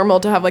be normal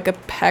to have like a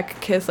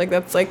peck kiss. Like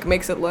that's like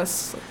makes it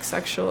less like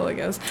sexual, I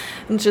guess,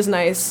 which is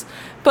nice.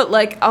 But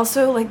like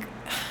also like,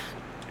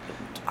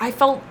 I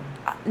felt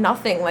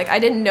nothing. Like I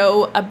didn't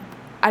know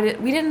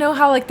we didn't know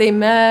how like they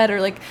met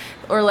or like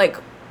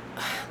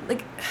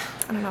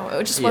I don't know,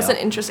 it just wasn't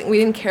interesting. We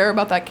didn't care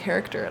about that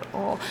character at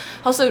all.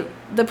 Also,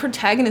 the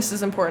protagonist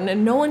is important,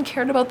 and no one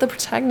cared about the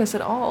protagonist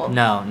at all.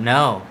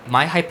 No.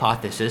 My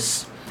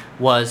hypothesis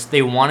was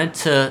they wanted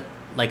to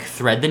like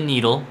thread the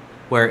needle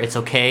where it's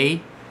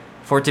okay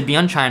for it to be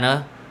in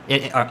China,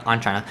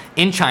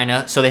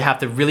 so they have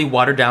to really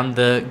water down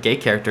the gay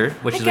character,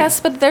 which I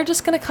guess, but they're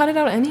just gonna cut it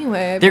out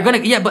anyway. They're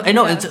gonna, but I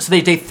know. Yeah. So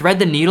they thread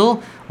the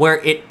needle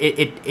where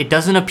it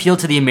doesn't appeal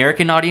to the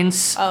American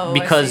audience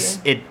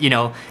because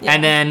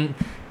and then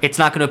it's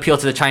not gonna appeal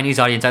to the Chinese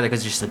audience either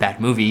because it's just a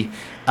bad movie.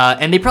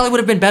 And they probably would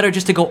have been better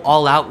just to go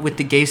all out with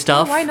the gay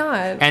stuff. Why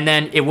not? And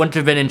then it wouldn't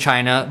have been in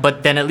China,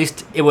 but then at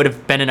least it would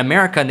have been in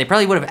America, and they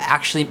probably would have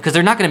actually, because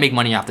they're not gonna make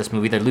money off this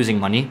movie, they're losing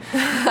money,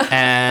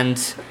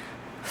 and.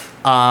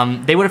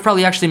 They would have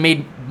probably actually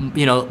made,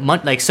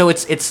 like, so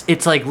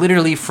it's like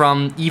literally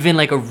from even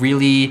like a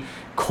really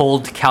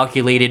cold,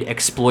 calculated,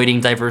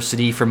 exploiting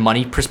diversity for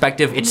money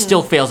perspective, it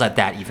still fails at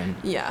that even.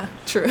 Yeah,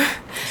 true.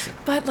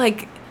 But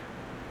like,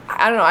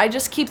 I don't know, I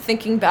just keep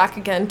thinking back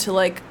again to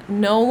like,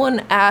 no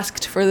one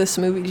asked for this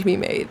movie to be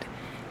made.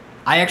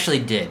 I actually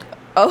did.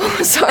 Oh,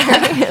 sorry.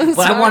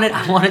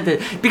 I wanted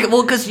to,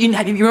 because you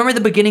remember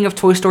the beginning of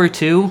Toy Story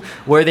 2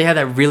 where they had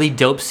that really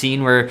dope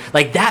scene where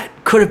like that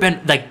would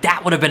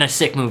have been a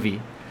sick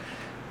movie,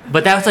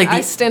 but that was like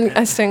I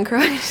stand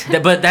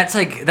corrected. But that's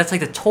like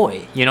the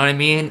toy, you know what I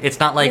mean? It's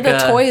not like the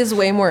toy is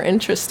way more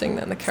interesting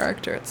than the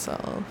character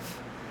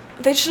itself.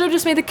 They should have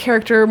just made the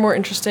character more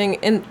interesting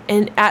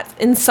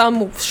in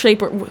some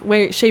shape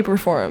or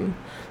form.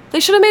 They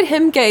should have made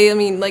him gay. I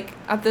mean, like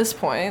at this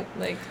point,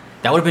 like.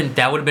 That would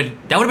have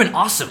been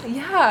awesome.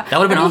 Yeah. That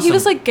would have been awesome. He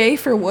was like gay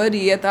for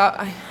Woody. I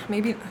thought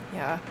maybe.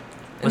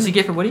 Was he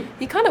gay for Woody?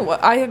 He kind of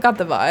was. I got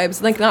the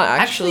vibes. Like not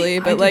actually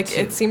but like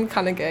it seemed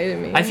kind of gay to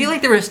me. I feel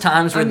like there was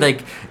times where like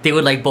they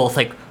would like both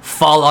like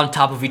fall on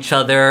top of each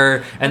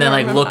other and then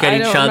like look at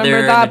each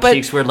other and the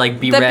cheeks would like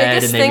be red and they'd be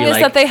like, the biggest thing is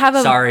that they have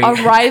sorry. a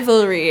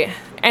rivalry.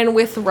 And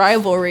with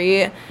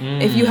rivalry,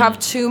 if you have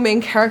two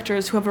main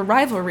characters who have a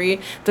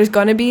rivalry, there's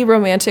going to be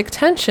romantic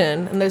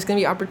tension and there's going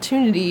to be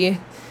opportunity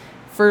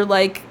for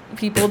like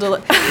people to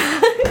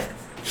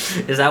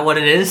Is that what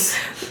it is?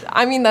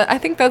 I mean, I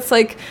think that's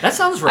like, that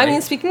sounds right. I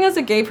mean, speaking as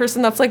a gay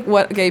person, that's like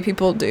what gay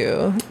people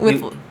do.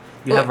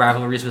 You have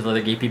rivalries with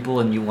other gay people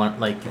and you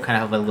want like, you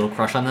kind of have a little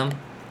crush on them?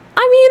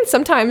 I mean,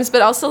 sometimes,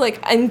 but also like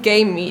in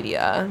gay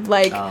media,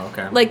 like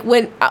like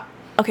when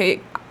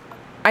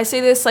I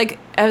say this like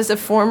as a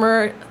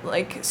former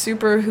like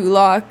super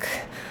hulock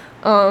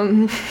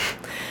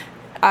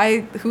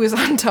who was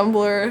on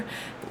Tumblr.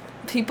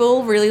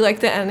 People really like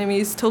the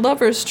enemies to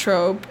lovers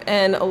trope,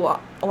 and a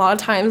lot of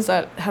times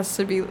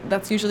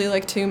that's usually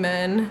like two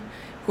men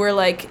who are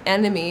like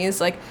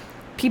enemies. Like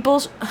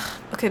people,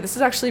 this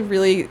is actually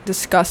really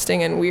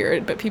disgusting and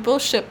weird, but people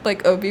ship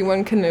like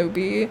Obi-Wan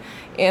Kenobi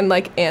and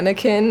like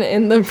Anakin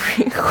in the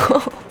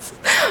prequels,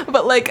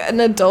 but like an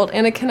adult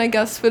Anakin, I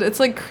guess. But it's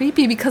like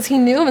creepy because he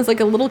knew him as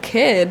like a little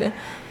kid.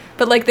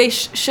 But like they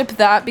ship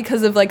that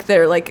because of like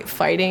their like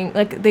fighting,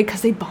 like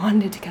because they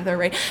bonded together,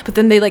 right? But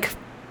then they like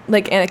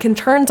Anakin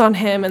turns on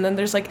him, and then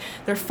there's like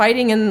they're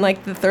fighting in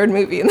like the third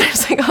movie, and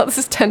there's like all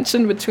this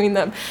tension between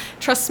them.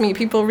 Trust me,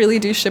 people really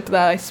do ship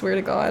that, I swear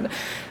to God.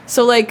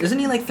 So like, isn't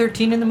he like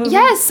 13 in the movie?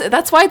 Yes,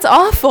 that's why it's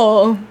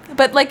awful.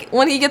 But like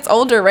when he gets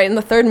older, right, in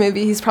the third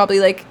movie, he's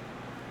probably like,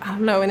 I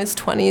don't know, in his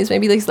 20s,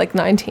 maybe he's like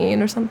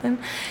 19 or something,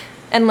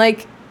 and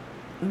like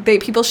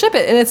people ship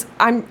it,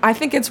 and I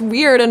think it's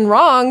weird and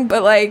wrong,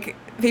 but like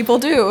people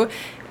do.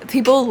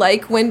 People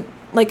like when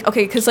like,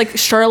 okay, because like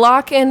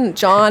Sherlock and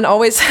John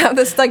always have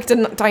this like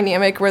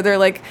dynamic where they're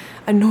like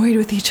annoyed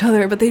with each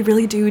other, but they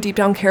really do deep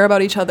down care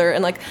about each other,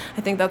 and like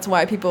I think that's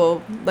why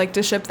people like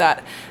to ship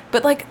that.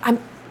 But like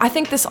I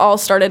think this all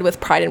started with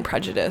Pride and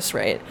Prejudice,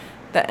 right?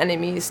 The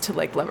enemies to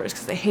like lovers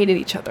because they hated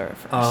each other at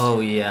first. Oh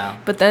yeah.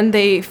 But then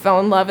they fell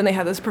in love and they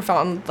had this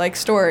profound like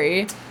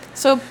story.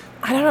 So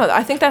I don't know.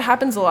 I think that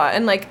happens a lot,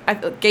 and like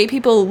gay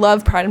people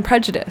love Pride and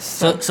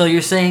Prejudice. So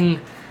you're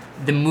saying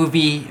the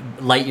movie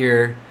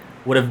Lightyear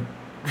would have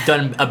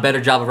done a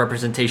better job of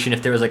representation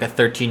if there was like a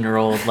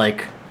 13-year-old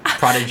like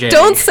protege.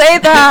 Don't say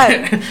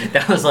that.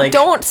 That was like.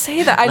 Don't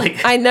say that.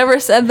 I never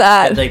said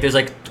that. Like there's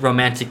like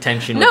romantic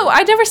tension. No,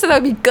 I never said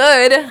that would be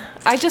good.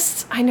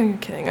 I know you're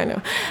kidding. I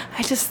know.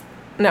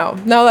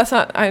 No, that's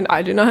not.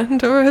 I do not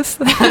endorse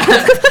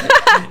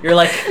that. You're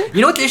like,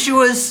 you know what the issue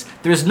was?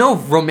 There's no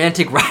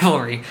romantic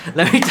rivalry.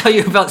 Let me tell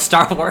you about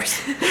Star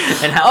Wars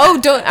and how.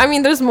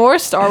 There's more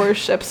Star Wars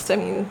ships. To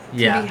be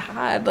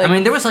had.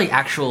 Like, there was like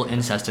actual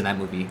incest in that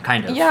movie,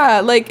 kind of.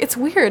 Yeah, like it's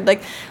weird.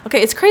 Like,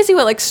 okay, it's crazy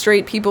what like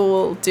straight people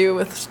will do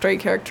with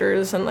straight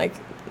characters and like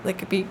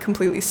be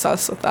completely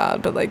sus with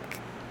that, but like.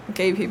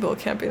 Gay people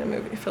can't be in a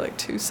movie for like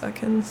 2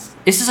 seconds.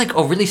 This is like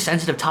a really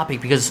sensitive topic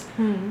because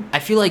I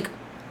feel like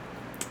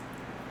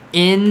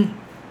in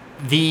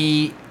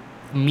the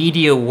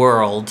media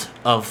world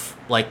of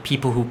like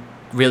people who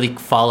really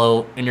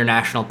follow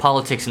international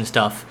politics and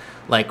stuff,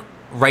 like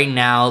right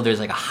now there's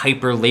like a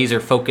hyper laser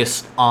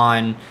focus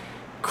on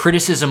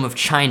criticism of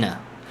China,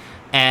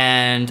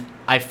 and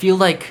I feel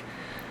like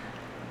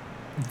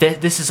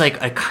this is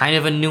like a kind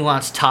of a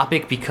nuanced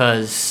topic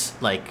because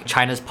like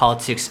China's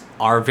politics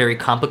are very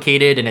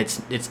complicated, and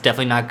it's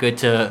definitely not good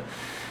to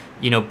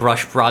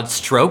brush broad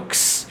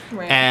strokes.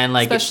 Right. And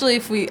like especially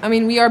if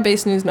we are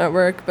Base News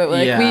Network, but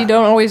like we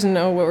don't always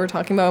know what we're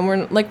talking about,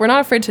 and we're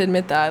not afraid to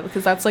admit that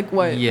because that's like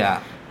what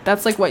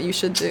that's like what you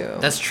should do.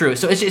 That's true.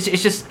 So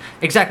it's just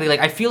exactly like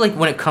I feel like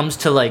when it comes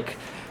to like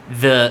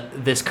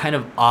this kind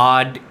of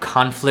odd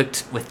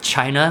conflict with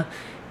China,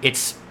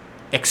 it's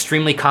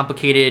extremely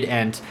complicated,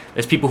 and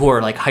there's people who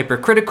are like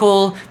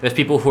hypercritical, there's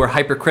people who are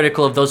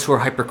hypercritical of those who are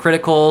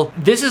hypercritical.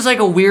 This is like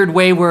a weird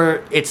way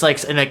where it's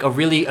like in like a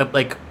really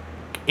like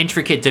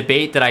intricate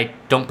debate that I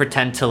don't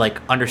pretend to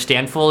like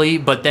understand fully,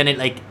 but then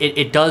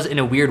it does in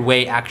a weird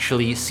way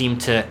actually seem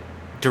to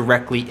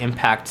directly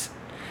impact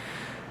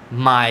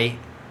my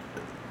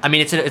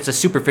it's a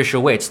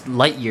superficial way. It's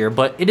Lightyear,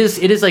 but it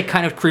is like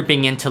kind of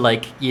creeping into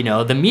like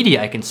the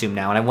media I consume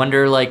now, and I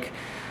wonder like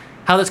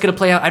how that's going to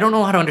play out. I don't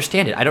know how to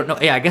understand it. I don't know.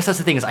 Yeah, I guess that's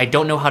the thing is I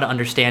don't know how to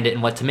understand it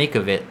and what to make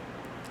of it.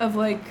 Of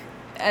like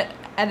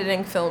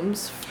editing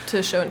films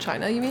to show in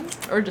China, you mean?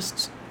 Or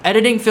just...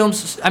 Editing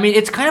films,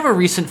 it's kind of a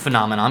recent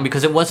phenomenon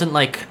because it wasn't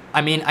like...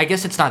 I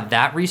guess it's not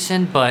that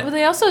recent, but... Well,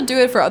 they also do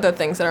it for other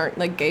things that aren't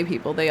like gay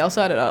people. They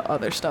also edit out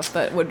other stuff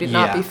that would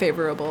not be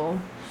favorable.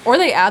 Or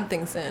they add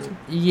things in.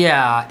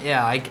 Yeah.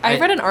 I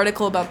read an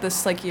article about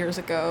this like years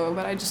ago,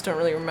 but I just don't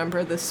really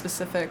remember the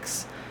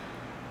specifics.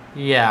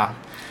 Yeah.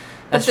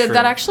 That's true.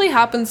 That actually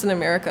happens in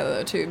America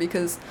though too,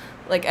 because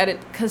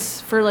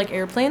for like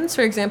airplanes,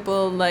 for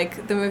example,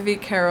 like the movie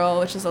Carol,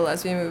 which is a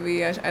lesbian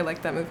movie, I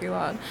like that movie a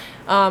lot,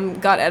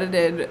 got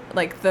edited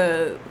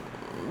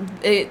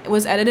it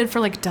was edited for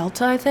like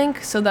Delta, I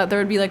think, so that there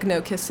would be like no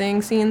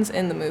kissing scenes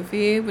in the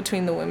movie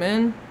between the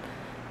women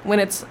when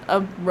it's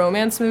a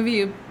romance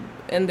movie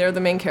and they're the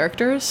main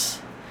characters,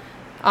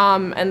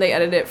 and they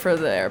edit it for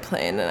the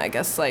airplane, and I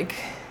guess like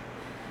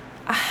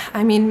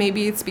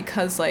maybe it's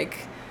because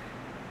like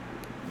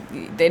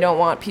they don't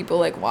want people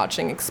like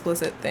watching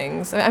explicit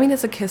things.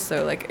 It's a kiss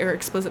though, like, or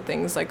explicit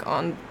things like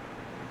on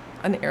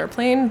an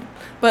airplane.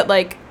 But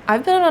like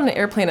I've been on an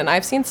airplane and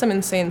I've seen some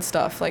insane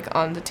stuff like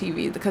on the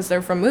TV because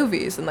they're from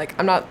movies, and like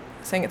I'm not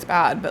saying it's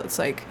bad, but it's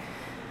like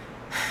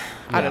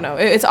I don't know.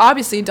 It's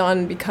obviously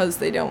done because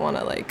they don't want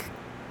to like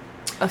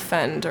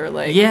offend or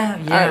like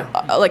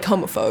like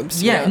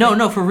homophobes. Yeah,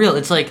 no, for real.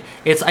 It's like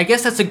I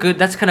guess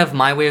that's kind of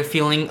my way of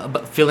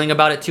feeling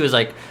about it too. Is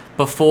like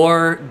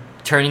before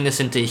turning this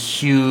into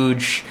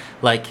huge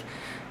like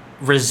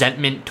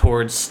resentment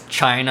towards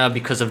China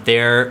because of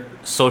their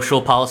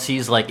social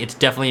policies, like it's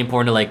definitely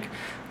important to like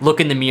look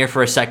in the mirror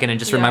for a second and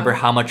just remember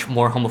how much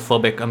more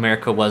homophobic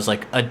America was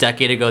like a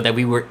decade ago, that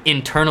we were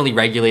internally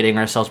regulating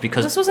ourselves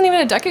because... This wasn't even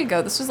a decade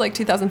ago. This was like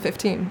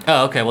 2015.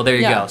 Oh, okay. Well, there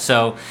you go.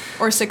 So...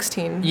 Or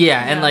 16.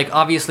 Yeah, and like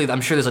obviously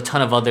I'm sure there's a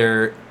ton of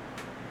other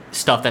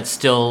stuff that's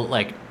still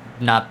like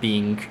not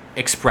being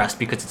expressed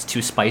because it's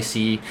too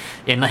spicy,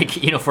 and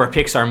like, you know, for a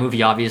Pixar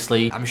movie,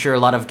 obviously I'm sure a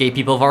lot of gay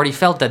people have already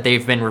felt that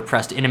they've been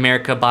repressed in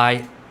America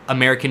by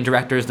American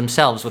directors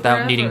themselves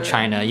without needing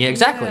China. Yeah,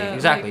 exactly.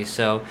 Like,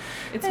 so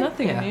it's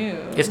nothing new.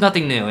 It's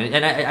nothing new,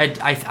 and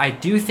I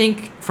do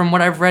think from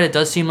what I've read, it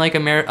does seem like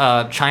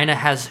China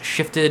has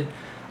shifted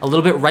a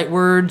little bit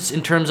rightwards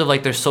in terms of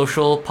like their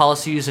social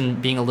policies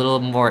and being a little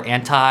more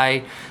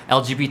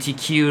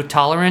anti-LGBTQ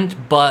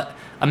tolerant, but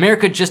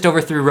America just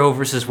overthrew Roe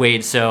versus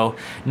Wade, so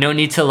no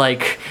need to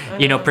like,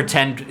 you know,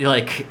 pretend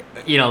like,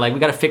 you know, like we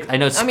gotta fix. I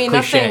know it's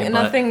cliche,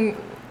 nothing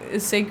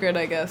is sacred,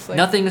 I guess. Like,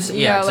 nothing is,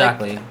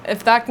 exactly. Like,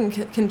 if that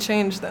can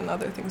change, then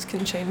other things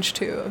can change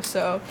too.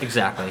 So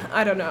exactly.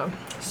 I don't know.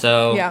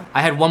 So yeah,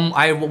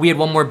 we had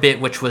one more bit,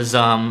 which was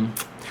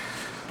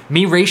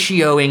me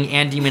ratioing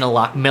Andy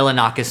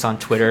Milonakis on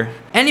Twitter.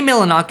 Andy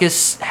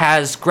Milonakis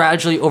has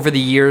gradually over the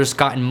years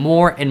gotten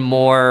more and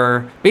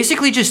more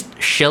basically just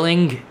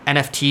shilling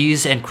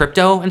NFTs and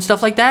crypto and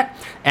stuff like that,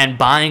 and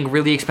buying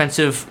really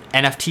expensive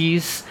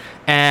NFTs.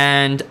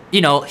 And, you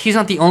know, he's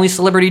not the only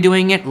celebrity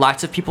doing it.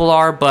 Lots of people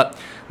are. But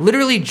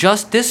literally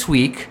just this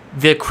week,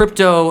 the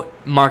crypto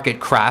market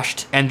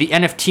crashed, and the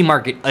NFT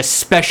market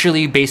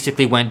especially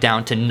basically went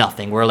down to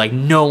nothing, where like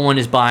no one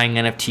is buying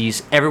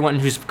NFTs. Everyone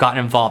who's gotten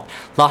involved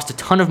lost a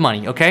ton of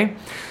money, okay?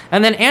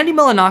 And then Andy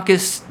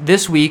Milonakis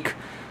this week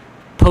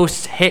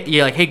posts,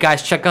 hey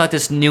guys, check out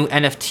this new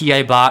NFT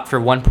I bought for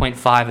 1.5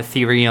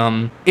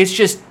 Ethereum. It's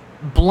just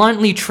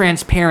bluntly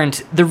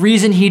transparent. The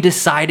reason he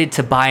decided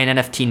to buy an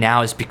NFT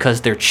now is because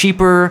they're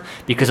cheaper,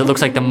 because it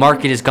looks like the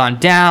market has gone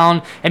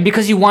down, and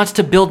because he wants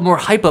to build more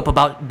hype up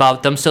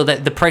about them so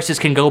that the prices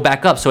can go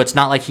back up. So it's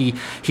not like he's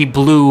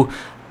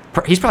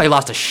probably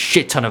lost a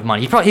shit ton of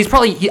money. He's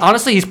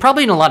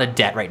probably in a lot of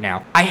debt right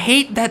now. I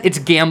hate that it's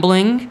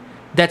gambling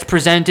that's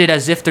presented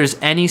as if there's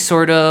any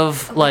sort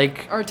of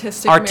like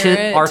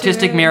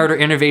artistic merit or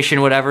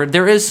innovation, whatever.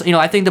 There is, you know,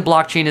 I think the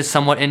blockchain is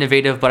somewhat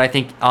innovative, but I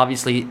think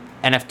obviously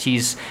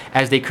NFTs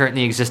as they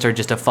currently exist are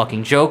just a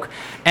fucking joke.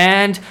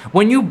 And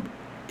when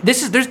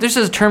there's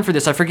a term for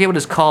this, I forget what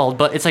it's called,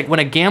 but it's like when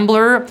a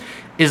gambler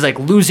is like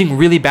losing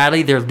really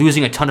badly, they're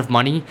losing a ton of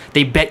money,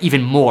 they bet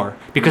even more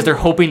because they're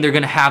hoping they're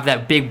gonna have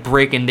that big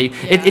break. And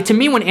to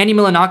me, when Andy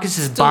Milonakis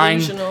is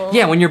delusional.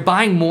 when you're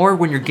buying more,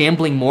 when you're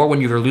gambling more,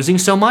 when you're losing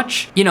so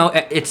much, you know,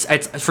 it's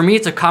for me,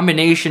 it's a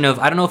combination of,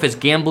 I don't know if it's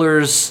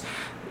gambler's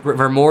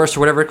remorse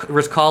or whatever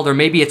it's called, or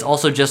maybe it's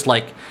also just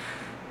like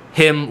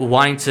him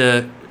wanting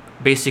to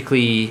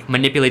basically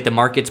manipulate the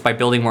markets by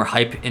building more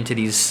hype into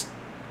these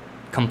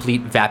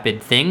complete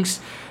vapid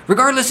things.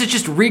 Regardless, it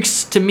just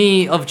reeks to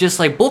me of just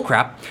like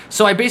bullcrap.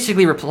 So I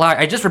basically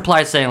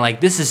replied saying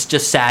like, this is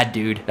just sad,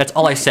 dude. That's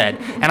all I said.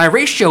 And I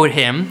ratioed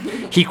him.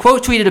 He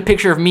quote tweeted a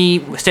picture of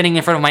me standing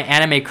in front of my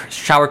anime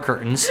shower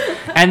curtains.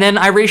 And then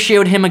I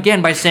ratioed him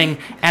again by saying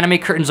anime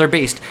curtains are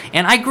based.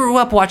 And I grew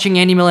up watching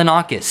Andy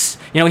Milonakis.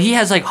 You know, he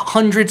has like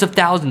hundreds of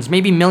thousands,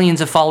 maybe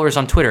millions of followers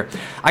on Twitter.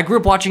 I grew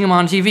up watching him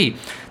on TV.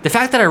 The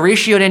fact that I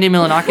ratioed Andy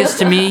Milonakis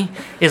to me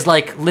is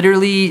like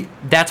literally,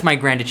 that's my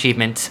grand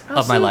achievement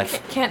of my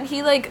life. Can't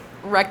he like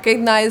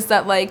recognize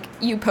that like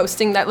you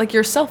posting that, like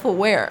you're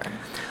self-aware?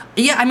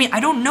 Yeah, I mean, I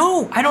don't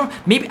know. I don't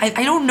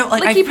know.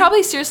 Like he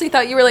probably seriously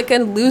thought you were like a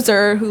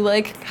loser who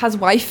like has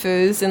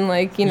waifus and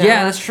like, you know.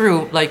 Yeah, that's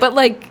true. Like, but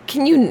like,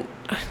 can you?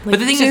 Like, but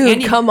the thing dude, is,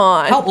 Andy, come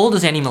on. How old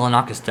is Andy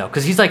Milonakis though?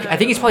 Because he's like, I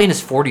think he's probably in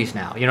his 40s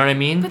now. You know what I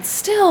mean? But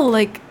still,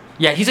 like.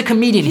 Yeah, he's a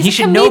comedian. He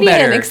should know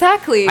better.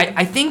 Exactly.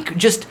 I think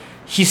just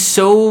he's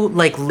so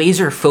like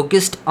laser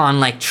focused on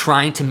like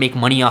trying to make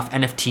money off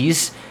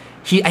NFTs.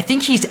 I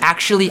think he's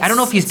actually, I don't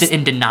know if he's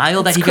in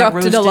denial that he got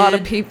roasted. It's corrupted a lot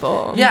of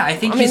people. Yeah, I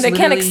think. I mean, they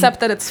can't accept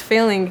that it's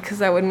failing because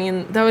that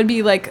would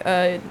be like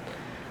a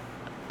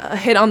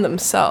hit on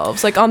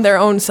themselves, like on their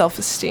own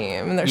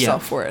self-esteem and their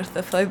self-worth.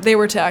 If like, they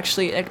were to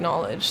actually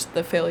acknowledge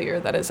the failure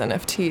that is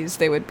NFTs,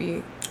 they would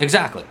be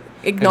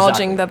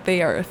acknowledging that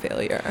they are a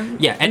failure.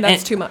 Yeah, and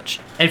that's too much.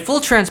 And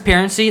full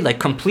transparency, like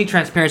complete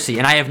transparency,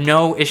 and I have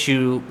no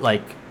issue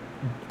like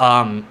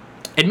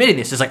admitting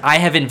this, is like I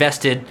have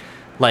invested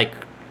like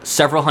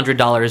several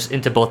 $100s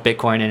into both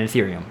Bitcoin and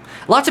Ethereum.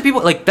 Lots of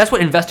people, like, that's what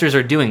investors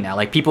are doing now.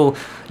 Like people,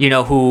 you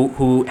know,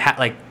 who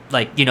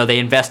you know, they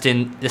invest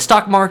in the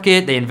stock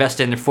market, they invest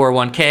in their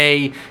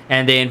 401k,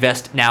 and they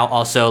invest now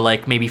also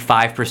like maybe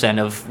 5%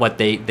 of what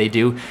they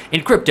do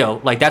in crypto.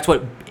 Like that's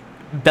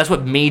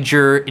what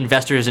major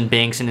investors and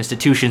banks and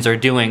institutions are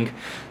doing.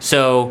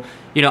 So,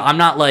 you know, I'm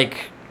not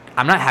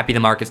happy the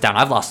market's down.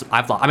 I mean,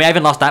 I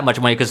haven't lost that much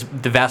money because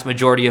the vast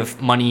majority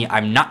of money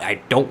I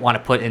don't want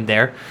to put in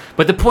there.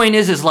 But the point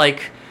is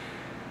like,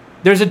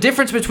 there's a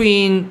difference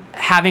between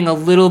having a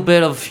little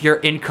bit of your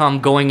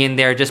income going in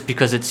there just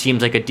because it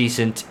seems like a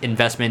decent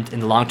investment in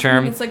the long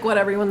term. It's like what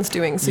everyone's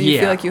doing, so you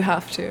feel like you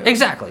have to.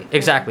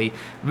 Exactly.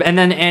 And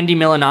then Andy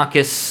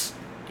Milonakis,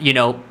 you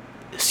know,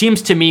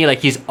 seems to me like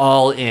he's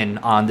all in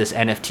on this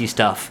NFT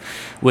stuff,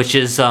 which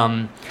is,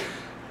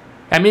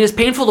 I mean, it's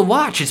painful to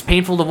watch. It's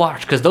painful to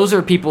watch because those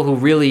are people who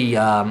really,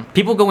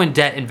 people go in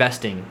debt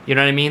investing. You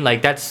know what I mean?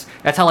 Like that's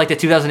how like the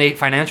 2008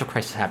 financial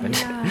crisis happened.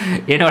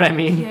 Yeah. You know what I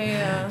mean?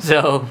 Yeah.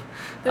 So,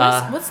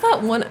 what's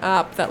that one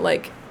app that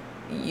like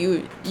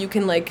you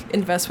can like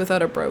invest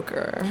without a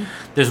broker?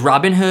 There's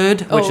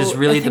Robinhood, which is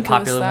really the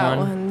popular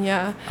one.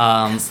 Yeah.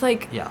 It's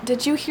like,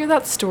 did you hear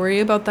that story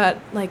about that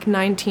like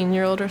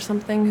 19-year-old or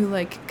something who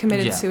like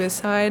committed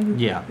suicide?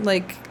 Yeah.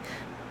 Like,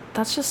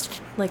 that's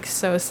just like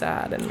so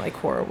sad and like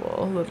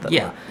horrible.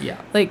 Yeah.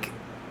 Like,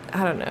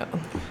 I don't know.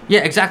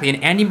 Yeah, exactly.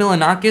 And Andy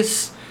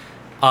Milonakis,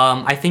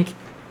 I think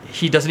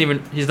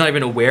he's not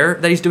even aware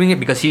that he's doing it,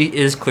 because he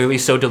is clearly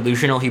so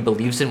delusional. He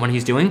believes in what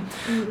he's doing,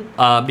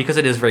 because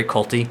it is very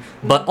culty.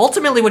 But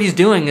ultimately, what he's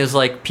doing is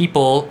like,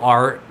 people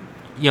are,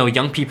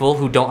 young people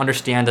who don't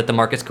understand that the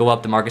markets go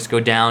up, the markets go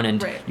down,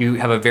 and you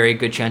have a very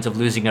good chance of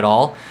losing it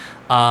all.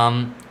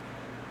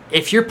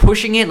 If you're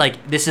pushing it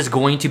like this is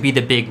going to be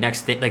the big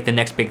next thing, like the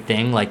next big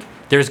thing, like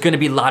there's going to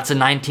be lots of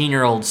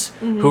 19-year-olds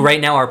who right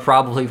now are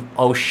probably,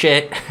 oh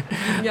shit,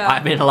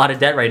 I'm in a lot of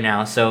debt right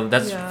now. So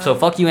so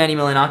fuck you, Annie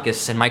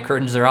Milonakis, and my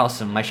curtains are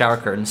awesome, my shower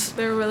curtains.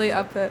 They're really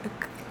epic.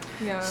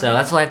 Yeah. So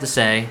that's all I have to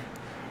say.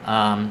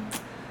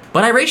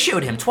 But I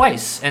ratioed him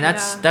twice, and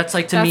that's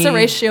like, to me, that's a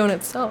ratio in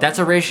itself. That's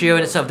a ratio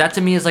in itself. That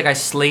to me is like I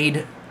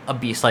slayed a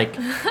beast. Like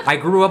I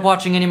grew up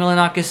watching Annie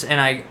Milonakis,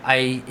 and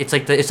it's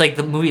like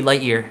the movie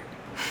Lightyear.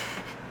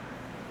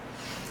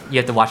 You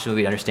have to watch the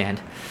movie to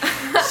understand.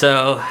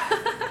 So,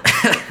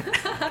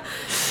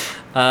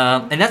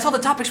 and that's all the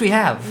topics we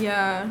have.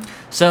 Yeah.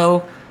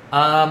 So,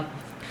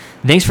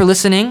 thanks for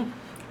listening.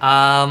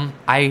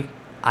 I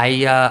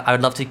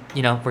would love to,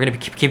 we're gonna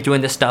keep doing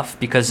this stuff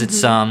because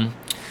it's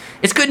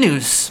good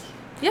news.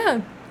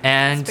 Yeah.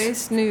 And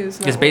Space News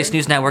Network. It's Base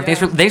News Network. Yeah.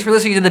 Thanks for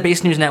listening to the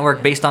Base News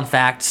Network, based on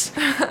facts.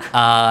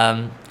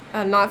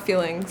 Not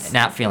feelings.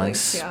 Not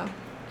feelings. Yeah.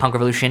 Punk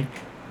Revolution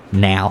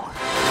now.